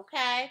string,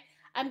 okay?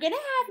 I'm going to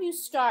have you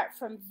start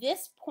from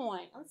this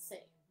point. Let's see.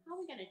 How are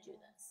we going to do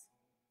this?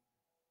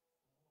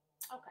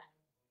 Okay.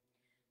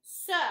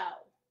 So,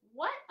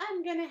 what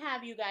I'm going to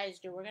have you guys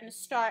do, we're going to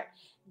start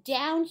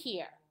down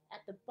here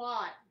at the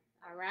bottom,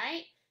 all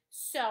right?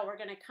 So, we're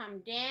going to come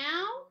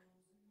down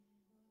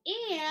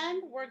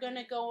and we're going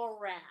to go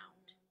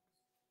around.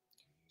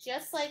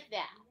 Just like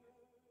that.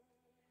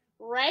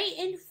 Right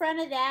in front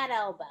of that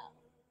elbow,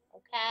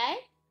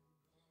 okay?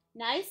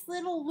 Nice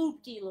little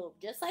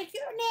loop-de-loop, just like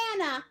your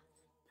Nana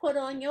put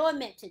on your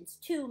mittens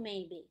too,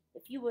 maybe,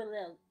 if you were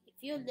little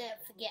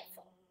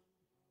forgetful.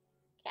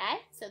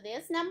 Okay, so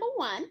there's number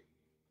one.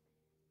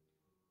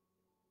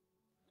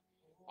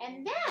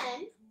 And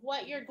then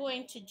what you're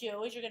going to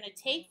do is you're going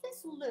to take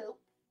this loop,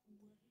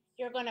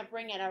 you're going to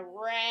bring it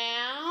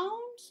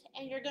around,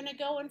 and you're going to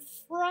go in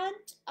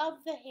front of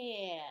the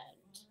hand.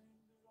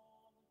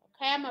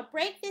 Okay, I'm going to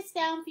break this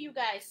down for you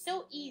guys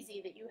so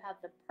easy that you have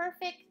the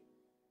perfect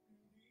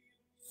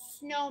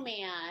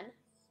snowman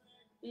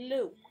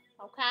loop,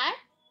 okay?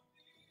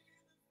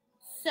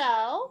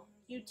 So,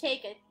 you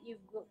take it, you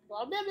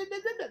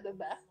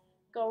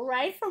go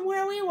right from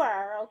where we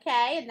were,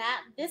 okay? And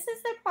this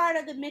is the part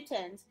of the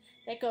mittens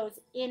that goes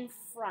in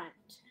front,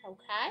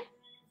 okay?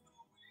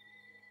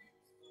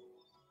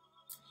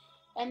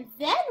 And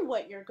then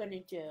what you're going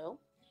to do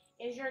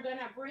is you're going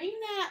to bring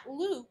that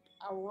loop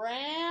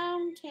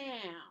around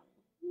town.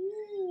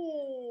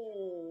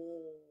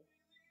 Ooh.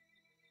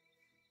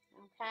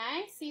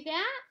 Okay, see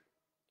that?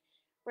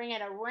 Bring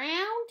it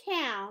around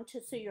town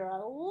so you're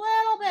a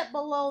little bit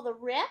below the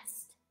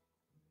wrist.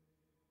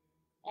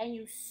 And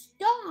you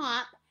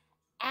stop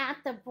at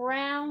the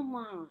brown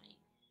line.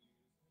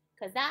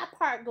 Because that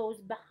part goes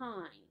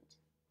behind.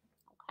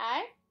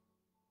 Okay?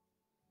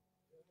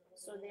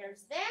 So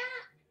there's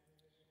that.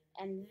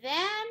 And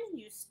then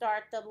you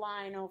start the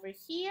line over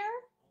here.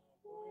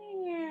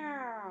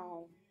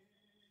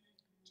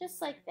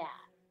 Just like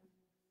that.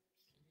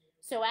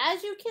 So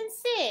as you can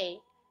see,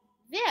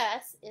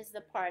 this is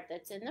the part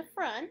that's in the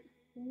front.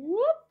 Whoop!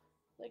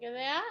 Look at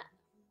that.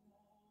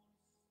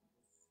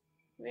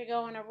 We're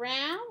going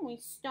around, we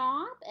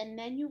stop, and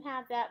then you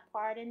have that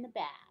part in the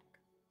back.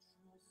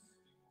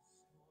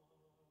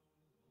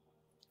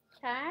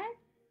 Okay?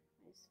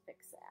 Let's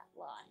fix that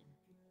line.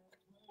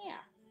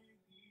 There.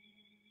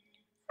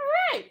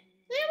 Alright,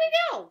 there we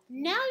go.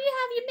 Now you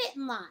have your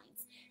mitten lines.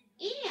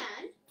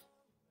 And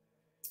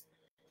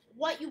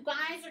what you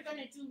guys are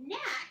going to do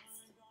next,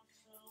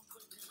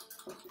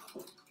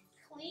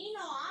 clean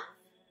off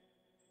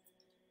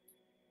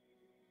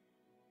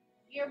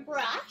your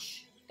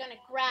brush. You're going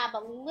to grab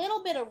a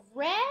little bit of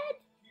red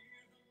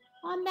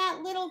on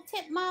that little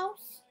tip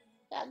mouse,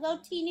 that little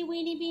teeny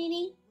weeny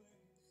beanie.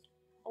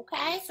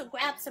 Okay, so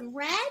grab some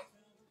red.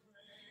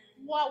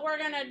 What we're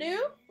going to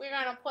do, we're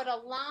going to put a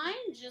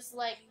line just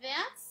like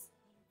this.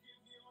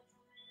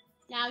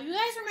 Now, you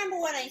guys remember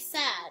what I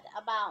said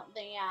about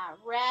the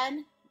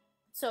red?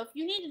 So if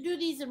you need to do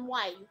these in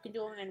white, you can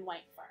do them in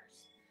white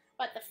first.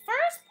 But the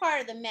first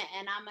part of the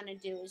mitten I'm going to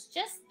do is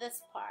just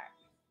this part.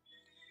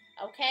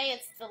 Okay,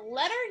 it's the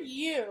letter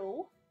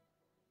U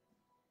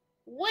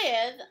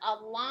with a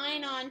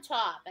line on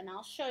top. And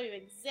I'll show you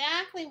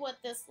exactly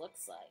what this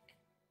looks like.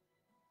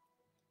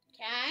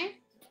 Okay?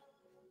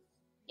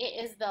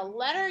 It is the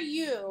letter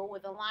U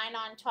with a line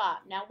on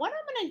top. Now what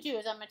I'm going to do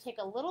is I'm going to take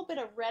a little bit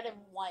of red and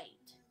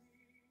white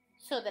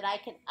so that I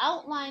can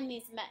outline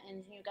these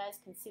mittens and you guys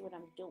can see what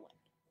I'm doing.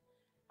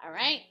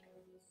 Alright?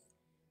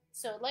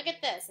 So look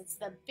at this. It's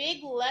the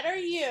big letter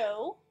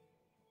U,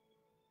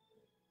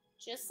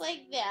 just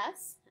like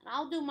this. And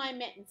I'll do my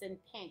mittens in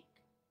pink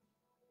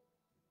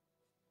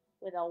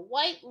with a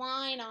white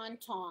line on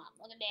top.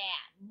 Look at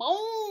that.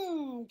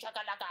 Boom!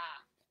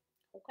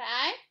 Chaka-laka.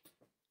 Okay?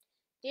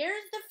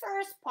 There's the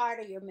first part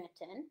of your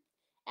mitten.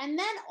 And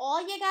then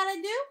all you gotta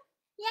do,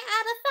 you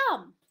add a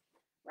thumb.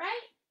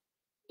 Right?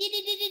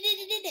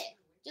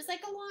 Just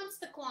like a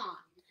lobster claw.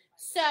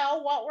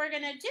 So what we're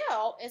gonna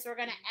do is we're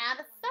gonna add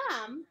a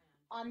thumb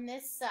on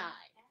this side.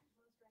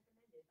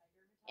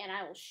 And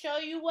I will show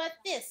you what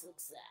this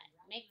looks like.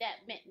 Make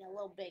that mitten a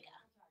little bigger.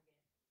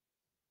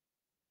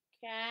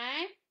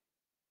 Okay?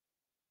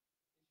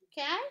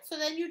 Okay? So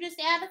then you just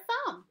add a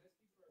thumb.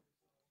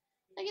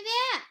 Look at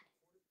that.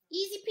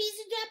 Easy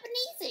peasy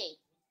Japanesey.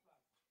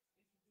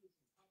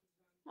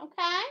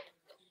 Okay?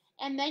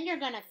 And then you're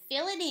going to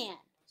fill it in.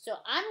 So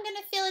I'm going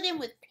to fill it in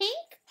with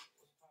pink.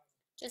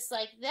 Just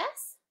like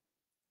this.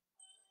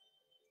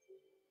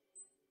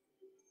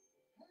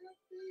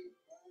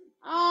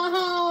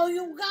 Oh,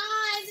 you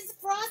guys, it's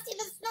Frosty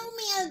the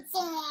Snowman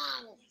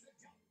song.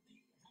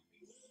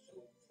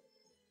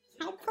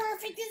 How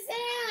perfect is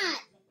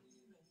that?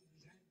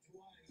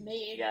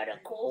 Made out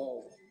of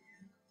coal.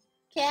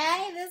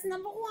 Okay, that's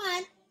number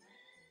one.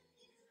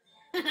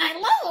 I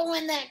love it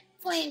when that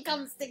plan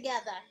comes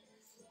together.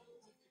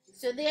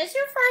 So there's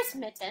your first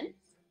mitten.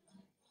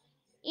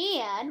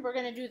 And we're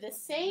going to do the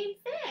same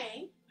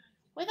thing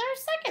with our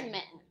second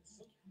mitten.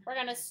 We're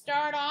going to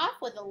start off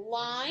with a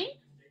line.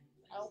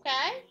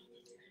 Okay?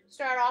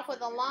 Start off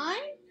with a line.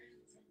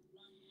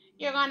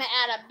 You're going to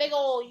add a big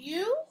old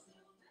U.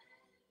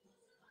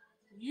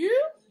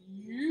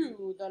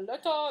 U, the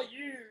letter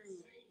U.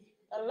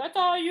 The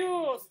letter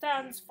U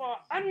stands for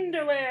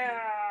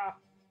underwear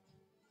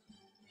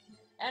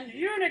and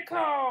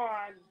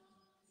unicorn.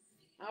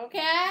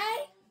 Okay?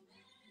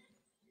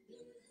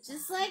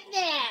 Just like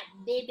that,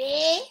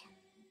 baby.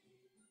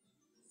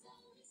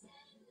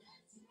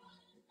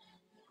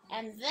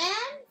 And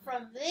then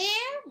from there,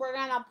 we're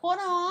going to put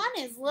on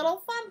his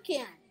little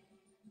thumbkin.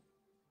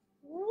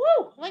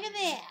 Woo! Look at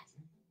that.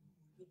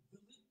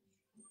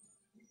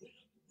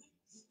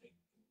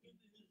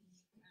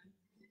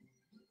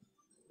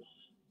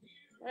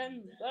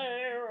 And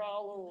there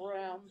all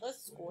around the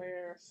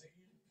square.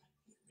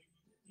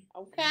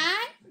 Okay,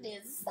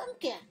 there's a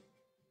thumbkin.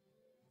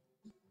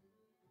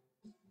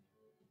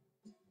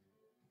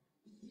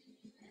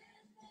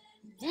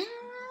 Down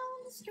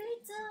the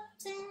streets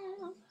of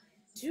town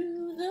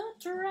to the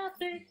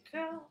traffic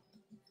cop.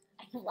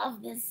 I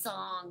love this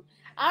song.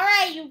 All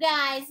right, you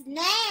guys.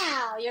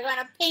 Now you're going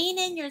to paint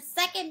in your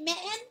second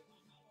mitten.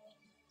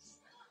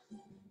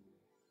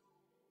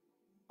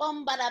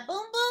 Boom, bada,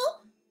 boom,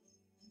 boom.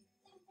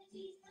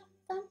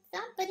 Thump,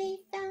 thumpity,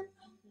 thump.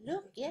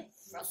 Look at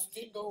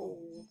Frosty go.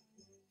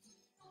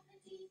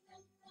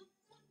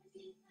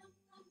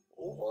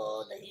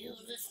 Over the hills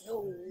of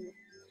snow.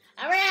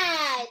 All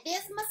right,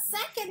 there's my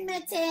second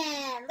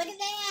mitten. Look at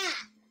that.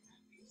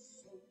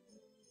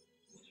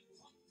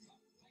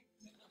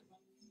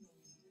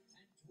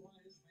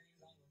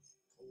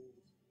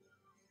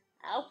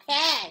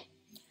 Okay,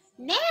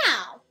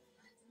 now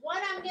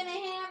what I'm going to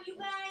have you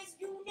guys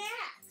do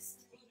next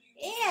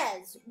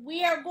is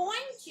we are going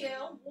to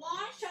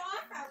wash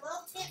off our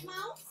little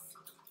titmouse.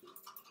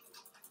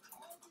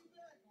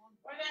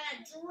 We're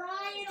going to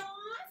dry it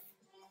off.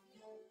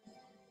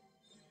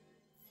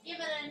 Give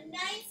it a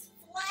nice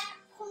flat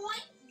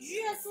point,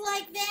 just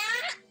like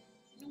that.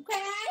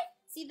 Okay,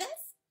 see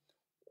this?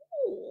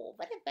 Ooh,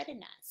 very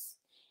nice.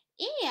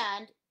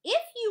 And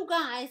if you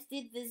guys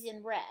did this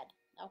in red,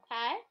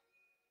 okay,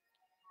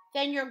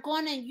 then you're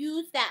going to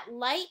use that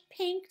light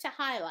pink to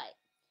highlight.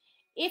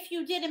 If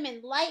you did them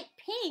in light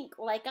pink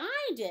like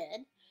I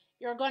did,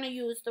 you're going to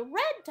use the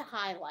red to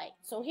highlight.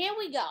 So here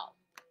we go.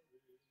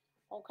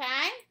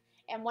 Okay?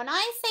 And when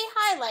I say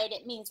highlight,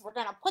 it means we're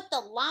going to put the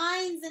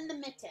lines in the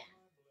mitten.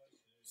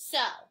 So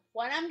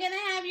what I'm going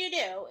to have you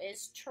do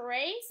is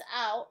trace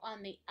out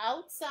on the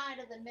outside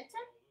of the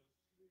mitten.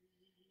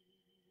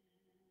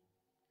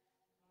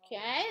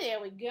 Okay,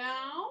 there we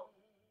go.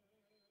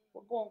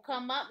 We're going to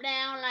come up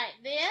down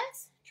like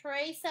this.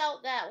 Trace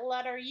out that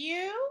letter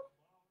U.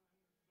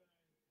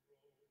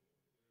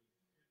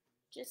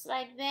 Just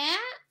like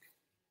that.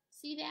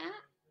 See that?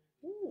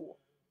 Ooh.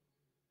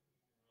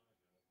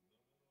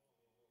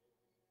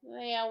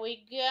 There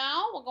we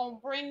go. We're going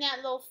to bring that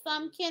little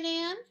thumbkin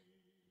in.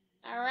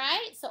 All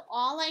right. So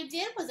all I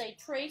did was I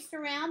traced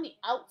around the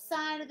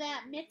outside of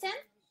that mitten.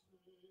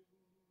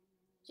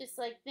 Just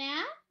like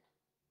that.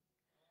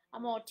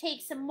 I'm going to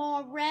take some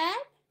more red.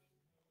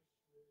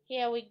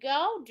 Here we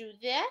go. Do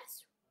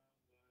this.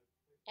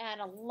 Add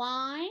a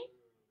line.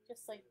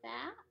 Just like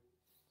that.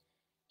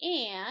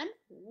 And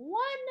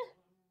 1,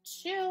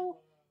 2,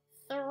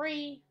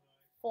 3,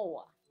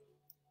 4.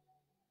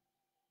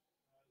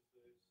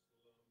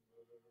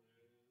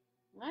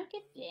 Look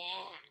at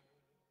that.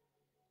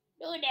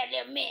 Look at that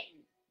little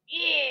mitten.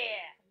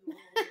 Yeah.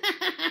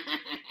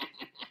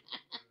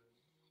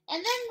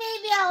 And then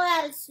maybe I'll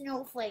add a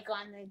snowflake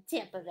on the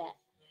tip of it.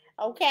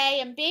 Okay,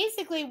 and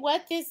basically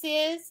what this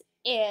is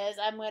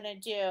I'm going to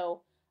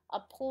do a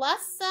plus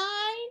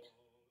sign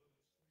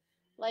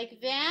like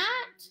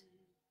that.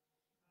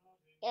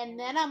 And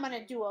then I'm going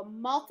to do a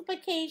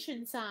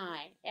multiplication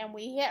sign. And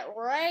we hit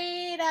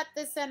right at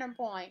the center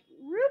point.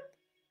 Roop,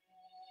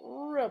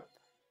 roop.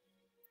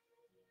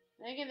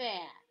 Look at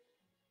that.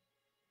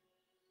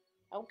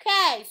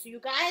 Okay, so you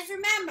guys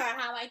remember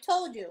how I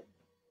told you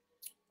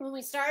when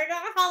we started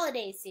our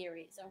holiday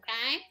series,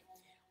 okay?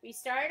 We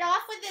started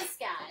off with this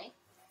guy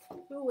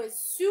who was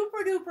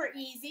super duper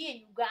easy and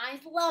you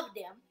guys loved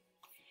him.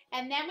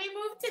 And then we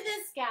moved to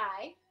this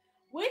guy,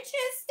 which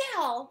is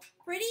still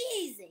pretty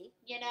easy.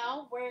 You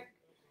know,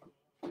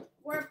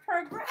 we're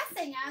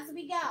progressing as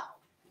we go.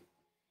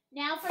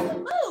 Now for the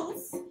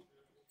moose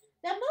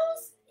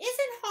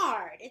isn't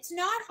hard. It's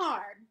not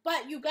hard,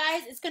 but you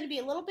guys, it's going to be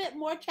a little bit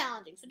more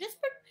challenging. So just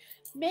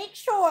make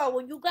sure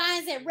when you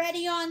guys are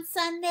ready on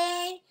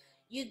Sunday,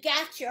 you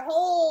got your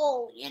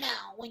whole, you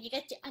know, when you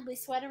get your ugly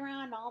sweater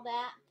on and all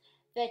that,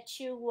 that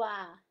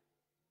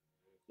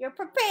you're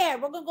prepared.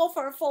 We're going to go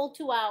for a full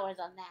 2 hours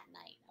on that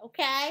night,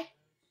 okay?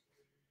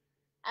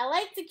 I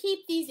like to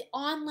keep these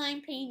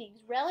online paintings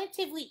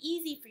relatively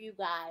easy for you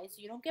guys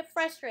so you don't get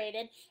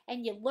frustrated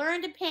and you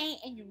learn to paint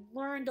and you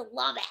learn to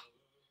love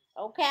it.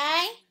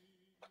 Okay?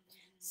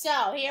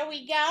 So here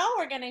we go.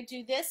 We're going to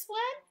do this one.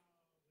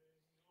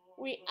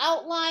 We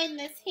outline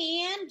this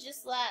hand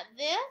just like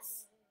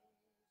this.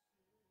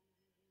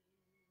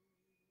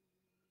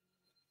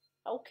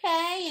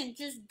 Okay, and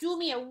just do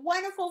me a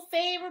wonderful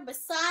favor.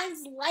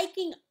 Besides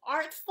liking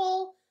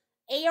Artful,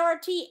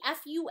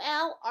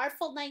 ARTFUL,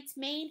 Artful Nights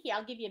Maine, here,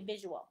 I'll give you a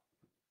visual.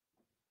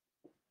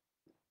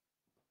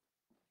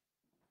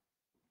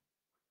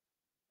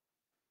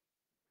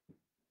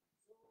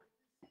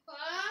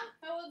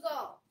 Here we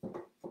go.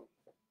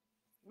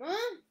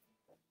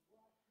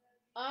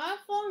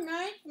 Artful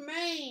Nights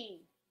Maine.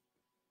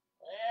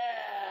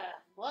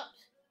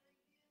 Whoops.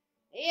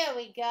 Here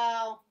we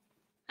go.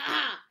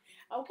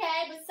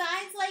 Okay,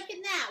 besides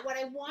liking that, what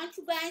I want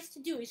you guys to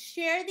do is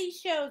share these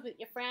shows with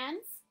your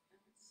friends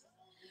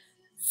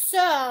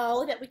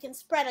so that we can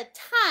spread a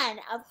ton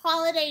of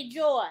holiday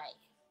joy.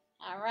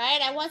 All right,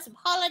 I want some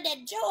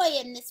holiday joy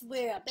in this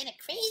world. Been a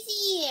crazy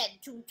year,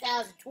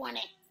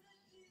 2020.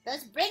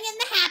 Let's bring in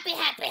the happy,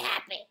 happy,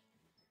 happy.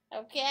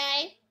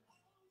 Okay?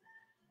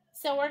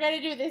 So we're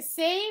going to do the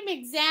same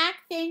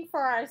exact thing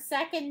for our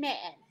second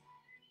mitten.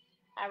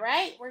 All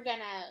right, we're going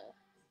to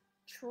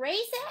trace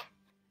it.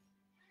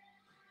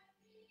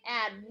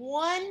 Add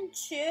 1,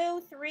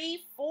 2,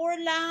 3, 4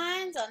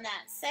 lines on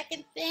that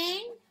second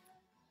thing.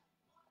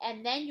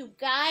 And then you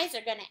guys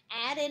are going to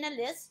add in a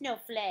little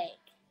snowflake.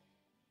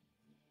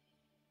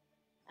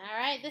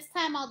 Alright, this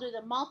time I'll do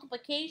the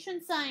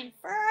multiplication sign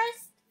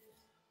first.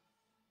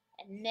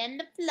 And then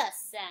the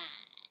plus sign.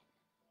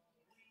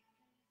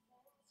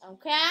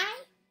 Okay?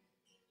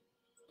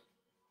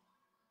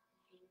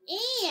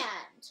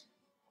 And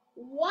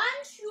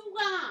once you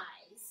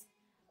guys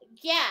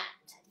get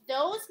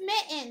those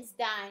mittens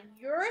done,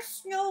 your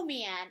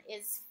snowman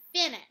is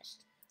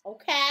finished.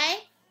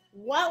 Okay?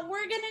 What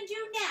we're going to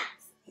do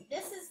next,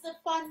 this is the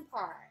fun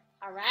part.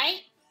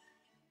 Alright?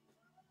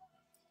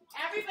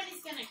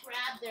 Everybody's going to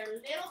grab their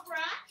little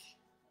brush.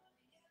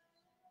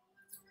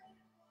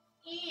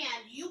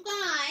 And you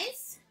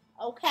guys,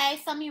 okay,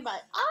 some of you are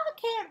like, oh, I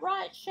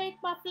can't shake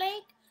my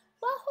flake.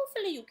 Well,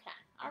 hopefully you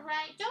can.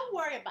 Alright? Don't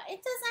worry about it.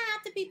 It doesn't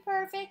have to be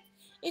perfect.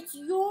 It's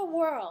your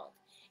world.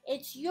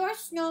 It's your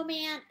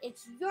snowman.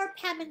 It's your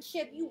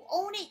penmanship. You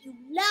own it. You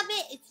love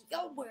it. It's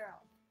your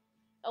world.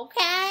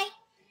 Okay?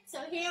 So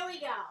here we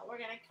go. We're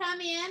going to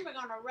come in. We're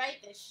going to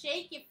write the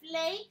Shake Your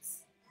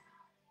Flakes.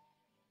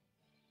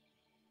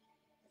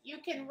 You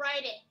can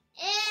write it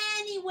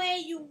any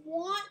way you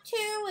want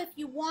to. If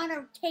you want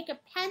to take a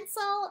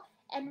pencil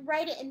and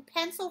write it in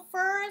pencil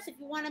first, if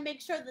you want to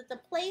make sure that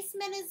the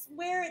placement is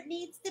where it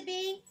needs to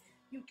be,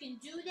 you can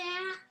do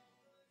that.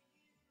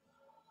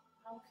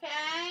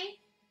 Okay?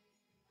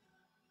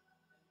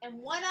 And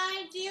what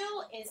I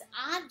do is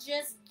I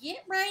just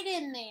get right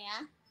in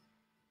there,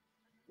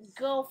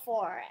 go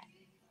for it.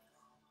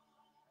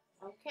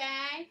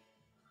 Okay?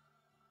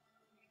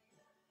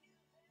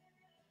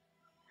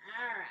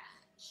 Alright.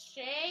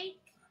 Shake.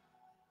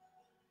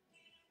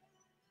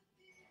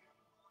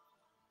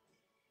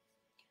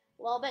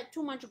 A little bit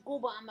too much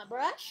gooba on my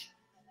brush.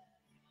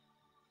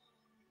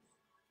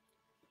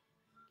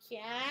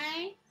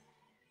 Okay.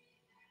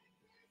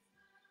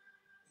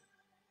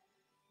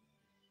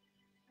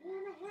 And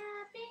a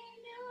happy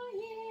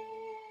new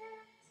year.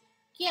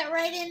 Get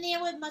right in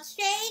there with my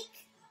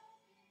shake.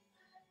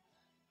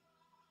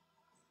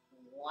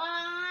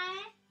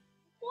 Why?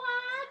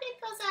 Why?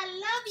 Because I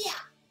love ya.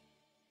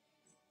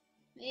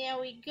 There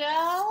we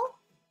go.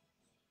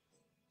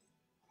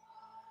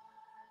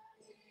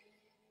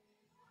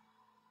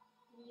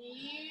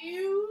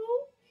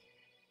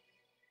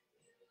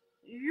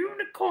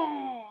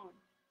 Unicorn.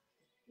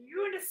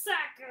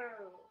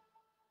 Unicycle.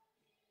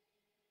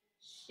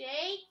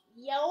 Shake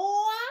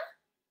your.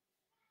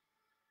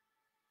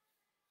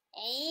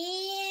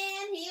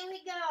 And here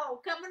we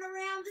go. Coming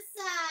around the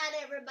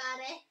side,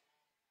 everybody.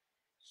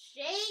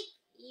 Shake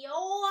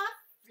your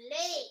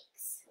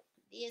flakes.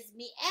 There's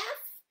me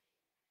F.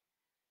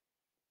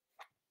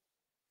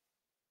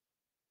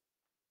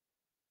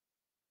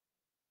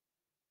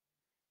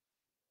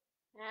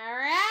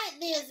 Alright,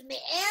 there's me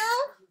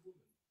L.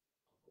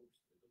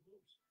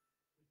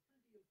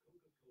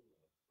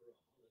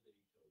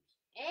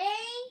 A.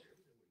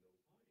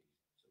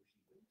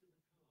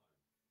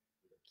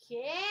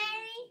 Okay.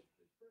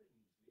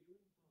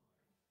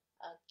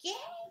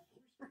 Okay.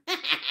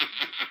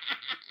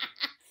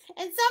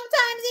 And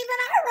sometimes even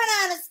I run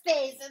out of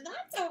space, and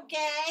that's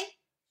okay.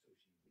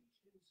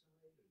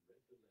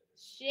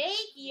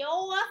 Shake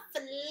your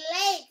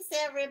flakes,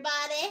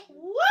 everybody.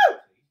 Woo!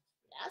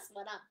 That's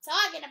what I'm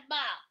talking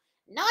about.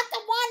 Not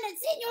the one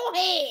that's in your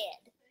head.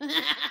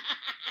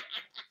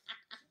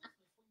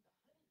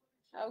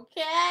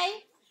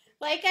 Okay?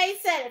 Like I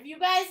said, if you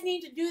guys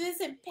need to do this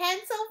in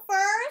pencil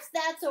first,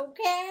 that's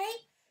okay.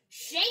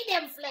 Shake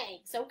them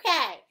flakes,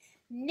 okay?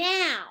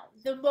 Now,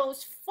 the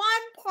most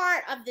fun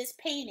part of this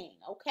painting,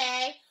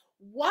 okay?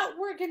 what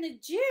we're going to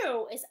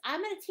do is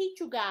I'm going to teach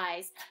you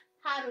guys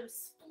how to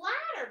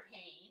splatter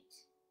paint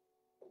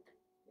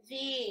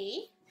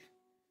the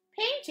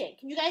painting.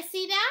 Can you guys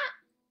see that?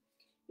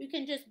 You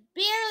can just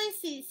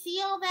barely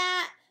see all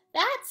that?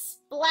 That's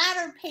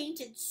splatter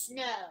painted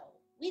snow.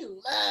 We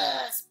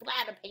love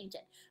splatter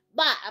painted.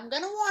 But I'm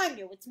going to warn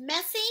you, it's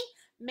messy.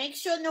 Make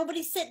sure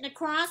nobody's sitting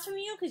across from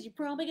you because you're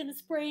probably going to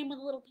spray them with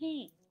a little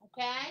paint,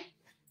 okay?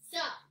 So,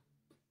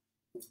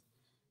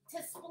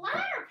 to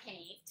splatter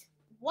paint,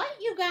 what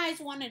you guys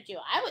want to do,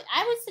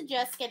 I would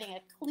suggest getting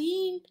a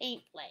clean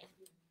paint plate,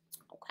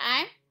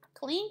 okay?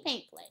 Clean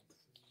paint plate.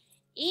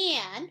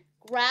 And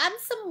grab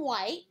some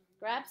white,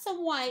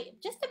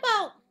 just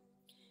about,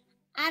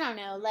 I don't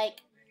know,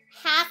 like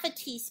half a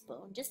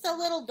teaspoon, just a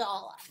little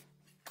dollop,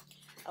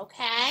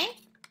 okay?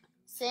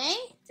 See?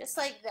 Just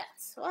like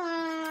this.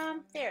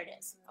 There it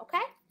is,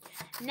 okay?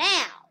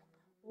 Now,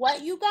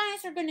 what you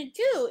guys are going to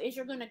do is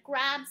you're going to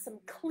grab some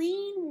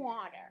clean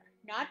water.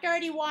 Not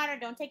dirty water.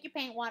 Don't take your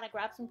paint water.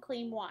 Grab some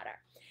clean water.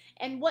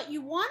 And what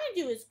you want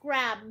to do is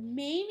grab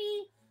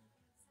maybe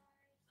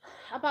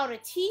about a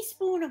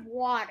teaspoon of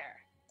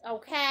water.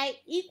 Okay?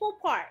 Equal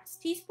parts.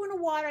 Teaspoon of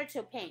water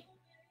to paint.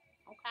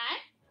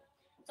 Okay?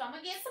 So I'm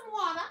going to get some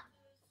water.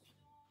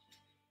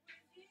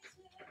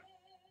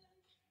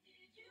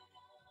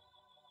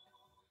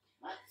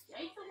 Oops,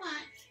 way too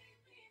much.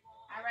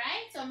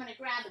 Alright, so I'm going to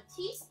grab a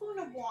teaspoon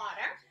of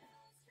water.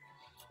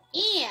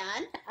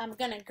 And I'm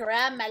going to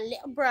grab my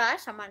little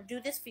brush. I'm going to do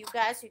this for you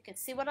guys so you can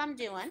see what I'm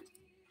doing.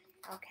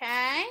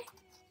 Okay?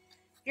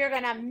 You're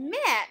going to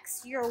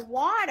mix your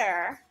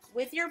water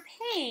with your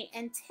paint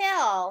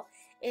until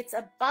it's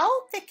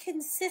about the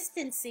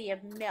consistency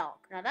of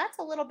milk. Now, that's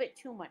a little bit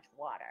too much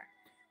water.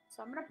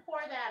 So I'm going to pour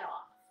that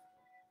off.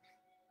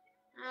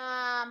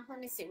 Let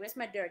me see. Where's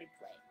my dirty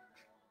plate?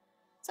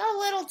 It's a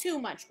little too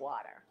much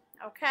water.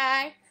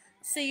 Okay?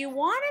 So you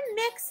want to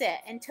mix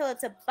it until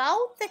it's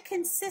about the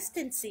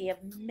consistency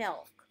of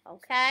milk,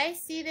 okay?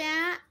 See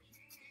that?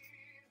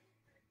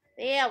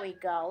 There we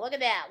go. Look at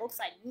that. Looks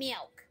like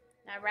milk,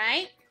 all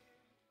right?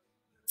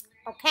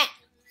 Okay.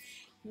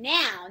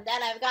 Now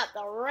that I've got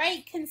the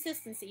right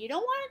consistency, you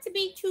don't want it to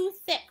be too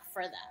thick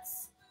for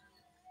this,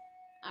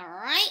 all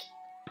right?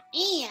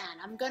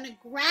 And I'm going to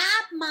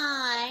grab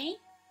my,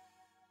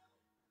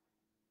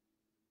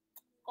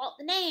 got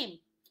the name.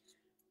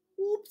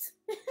 Oops.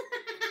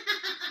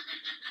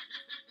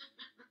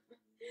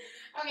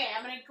 Okay,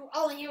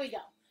 here we go.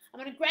 I'm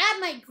going to grab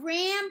my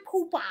Grand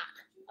Poopa,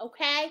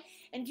 okay?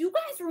 And do you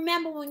guys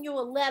remember when you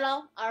were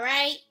little, all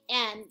right?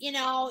 And, you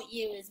know,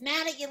 you was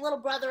mad at your little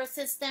brother or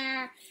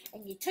sister,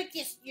 and you took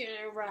your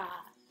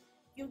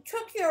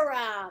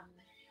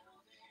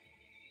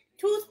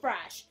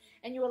toothbrush,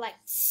 and you were like,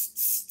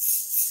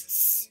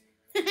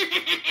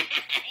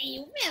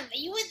 you remember,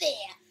 you were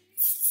there.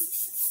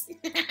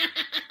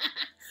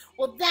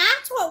 Well,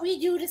 that's what we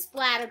do to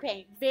splatter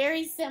paint.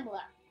 Very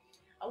similar.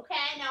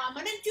 Okay, now I'm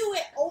going to do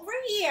it over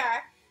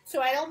here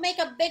so I don't make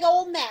a big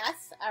old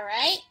mess, all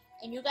right?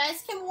 And you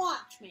guys can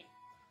watch me.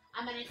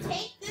 I'm going to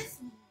take this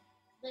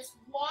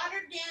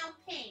watered down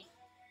paint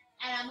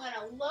and I'm going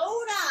to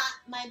load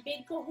up my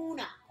big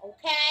kahuna,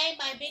 okay?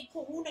 My big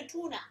kahuna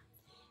tuna.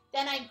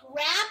 Then I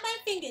grab my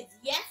fingers.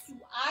 Yes,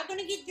 you are going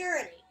to get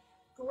dirty.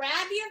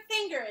 Grab your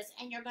fingers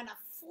and you're going to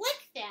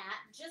flick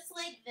that just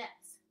like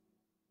this.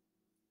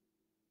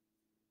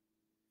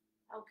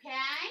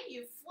 Okay,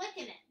 you're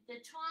flicking it,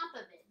 the top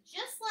of it,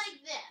 just like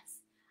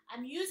this.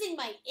 I'm using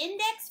my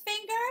index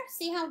finger,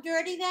 see how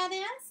dirty that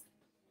is?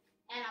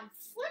 And I'm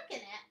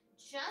flicking it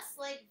just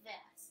like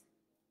this.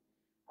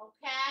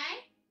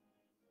 Okay?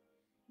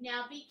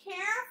 Now be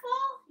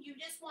careful, you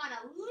just want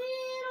a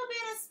little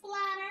bit of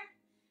splatter,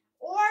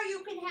 or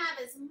you can have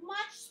as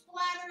much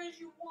splatter as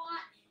you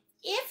want.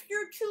 If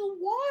you're too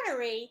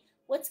watery,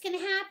 what's going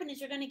to happen is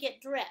you're going to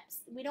get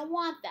drips. We don't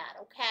want that,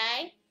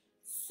 okay?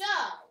 So,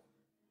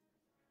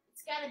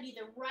 it's got to be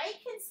the right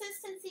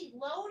consistency.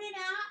 Load it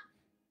up.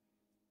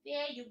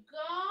 There you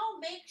go.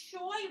 Make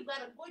sure you've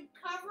got a good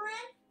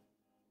covering.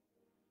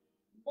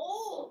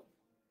 Boom.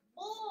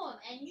 Boom.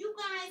 And you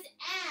guys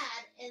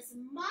add as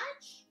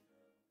much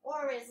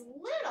or as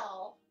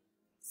little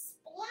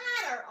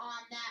splatter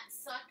on that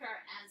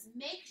sucker as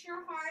makes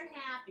your heart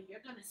happy.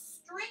 You're going to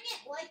string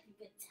it like a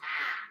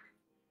guitar.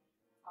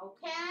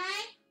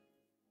 Okay?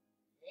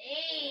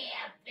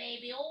 Yeah,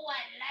 baby. Oh,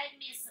 I like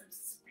me some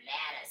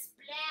splatter,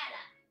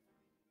 splatter.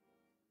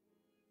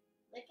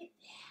 Look at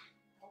that,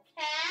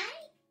 okay?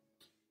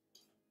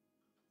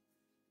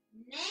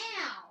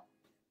 Now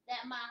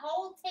that my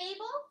whole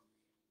table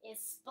is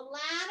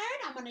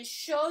splattered, I'm going to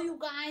show you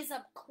guys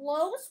up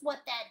close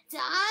what that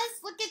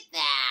does. Look at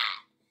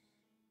that.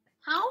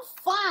 How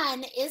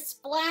fun is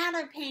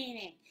splatter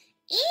painting?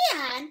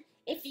 And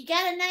if you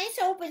got a nice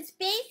open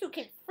space, you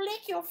can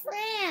flick your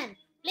friend.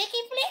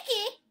 Flicky,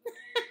 flicky.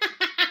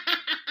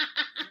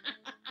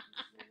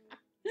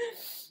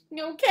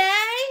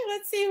 Okay,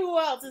 let's see who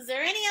else. Is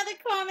there any other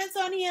comments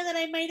on here that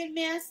I might have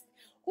missed?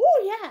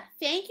 Oh, yeah.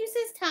 Thank you,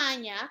 says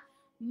Tanya.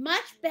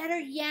 Much better,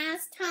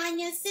 yes,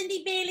 Tanya.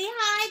 Cindy Bailey,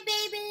 hi,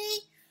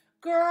 baby.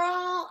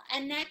 Girl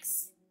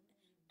Annex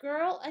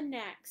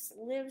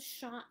lives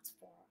shots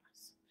for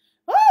us.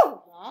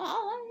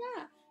 Oh,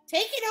 yeah.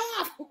 Take it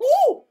off.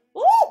 Ooh.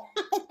 Oh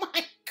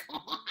my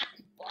God,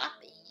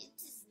 Bobby.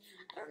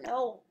 I don't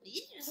know.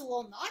 You're just a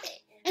little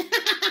naughty.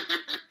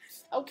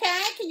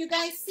 Okay, can you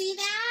guys see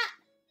that?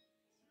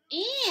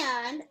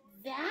 And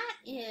that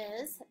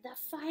is the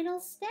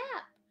final step.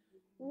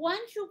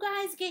 Once you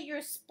guys get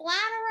your splatter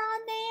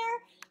on there,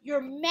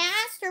 your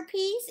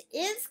masterpiece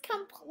is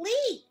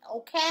complete,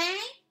 okay?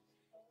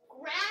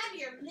 Grab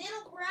your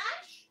little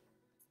brush.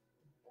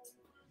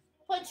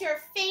 Put your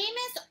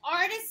famous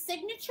artist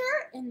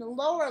signature in the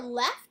lower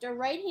left or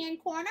right-hand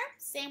corner.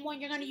 Same one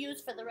you're going to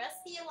use for the rest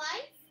of your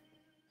life.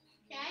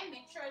 Okay,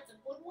 make sure it's a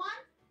good one.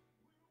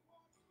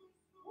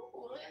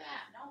 Ooh, look at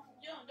that.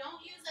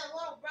 Don't use that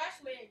little brush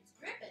where it's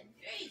dripping.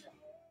 Jesus.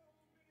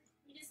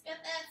 You just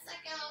got that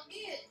sucker all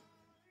good.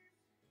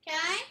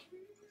 Okay?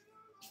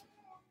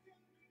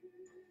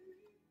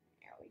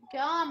 There we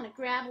go. I'm going to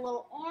grab a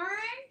little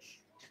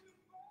orange.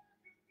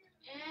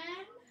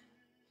 And,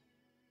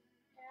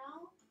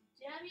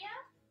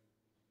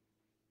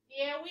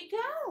 there we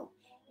go.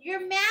 Your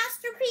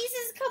masterpiece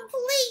is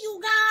complete, you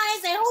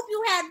guys. I hope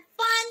you had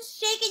fun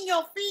shaking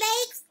your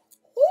flakes.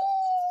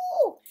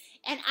 Woo!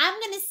 And I'm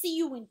going to see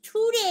you in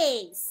 2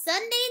 days,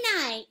 Sunday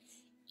night.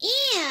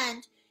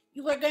 And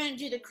you are going to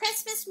do the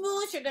Christmas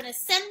moves. You're going to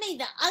send me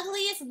the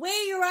ugliest,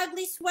 wear your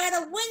ugly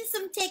sweater, win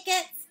some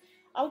tickets.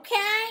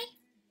 Okay?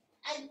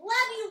 I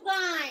love you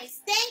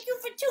guys. Thank you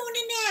for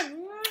tuning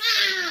in.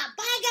 Mwah!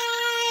 Bye,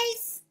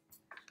 guys.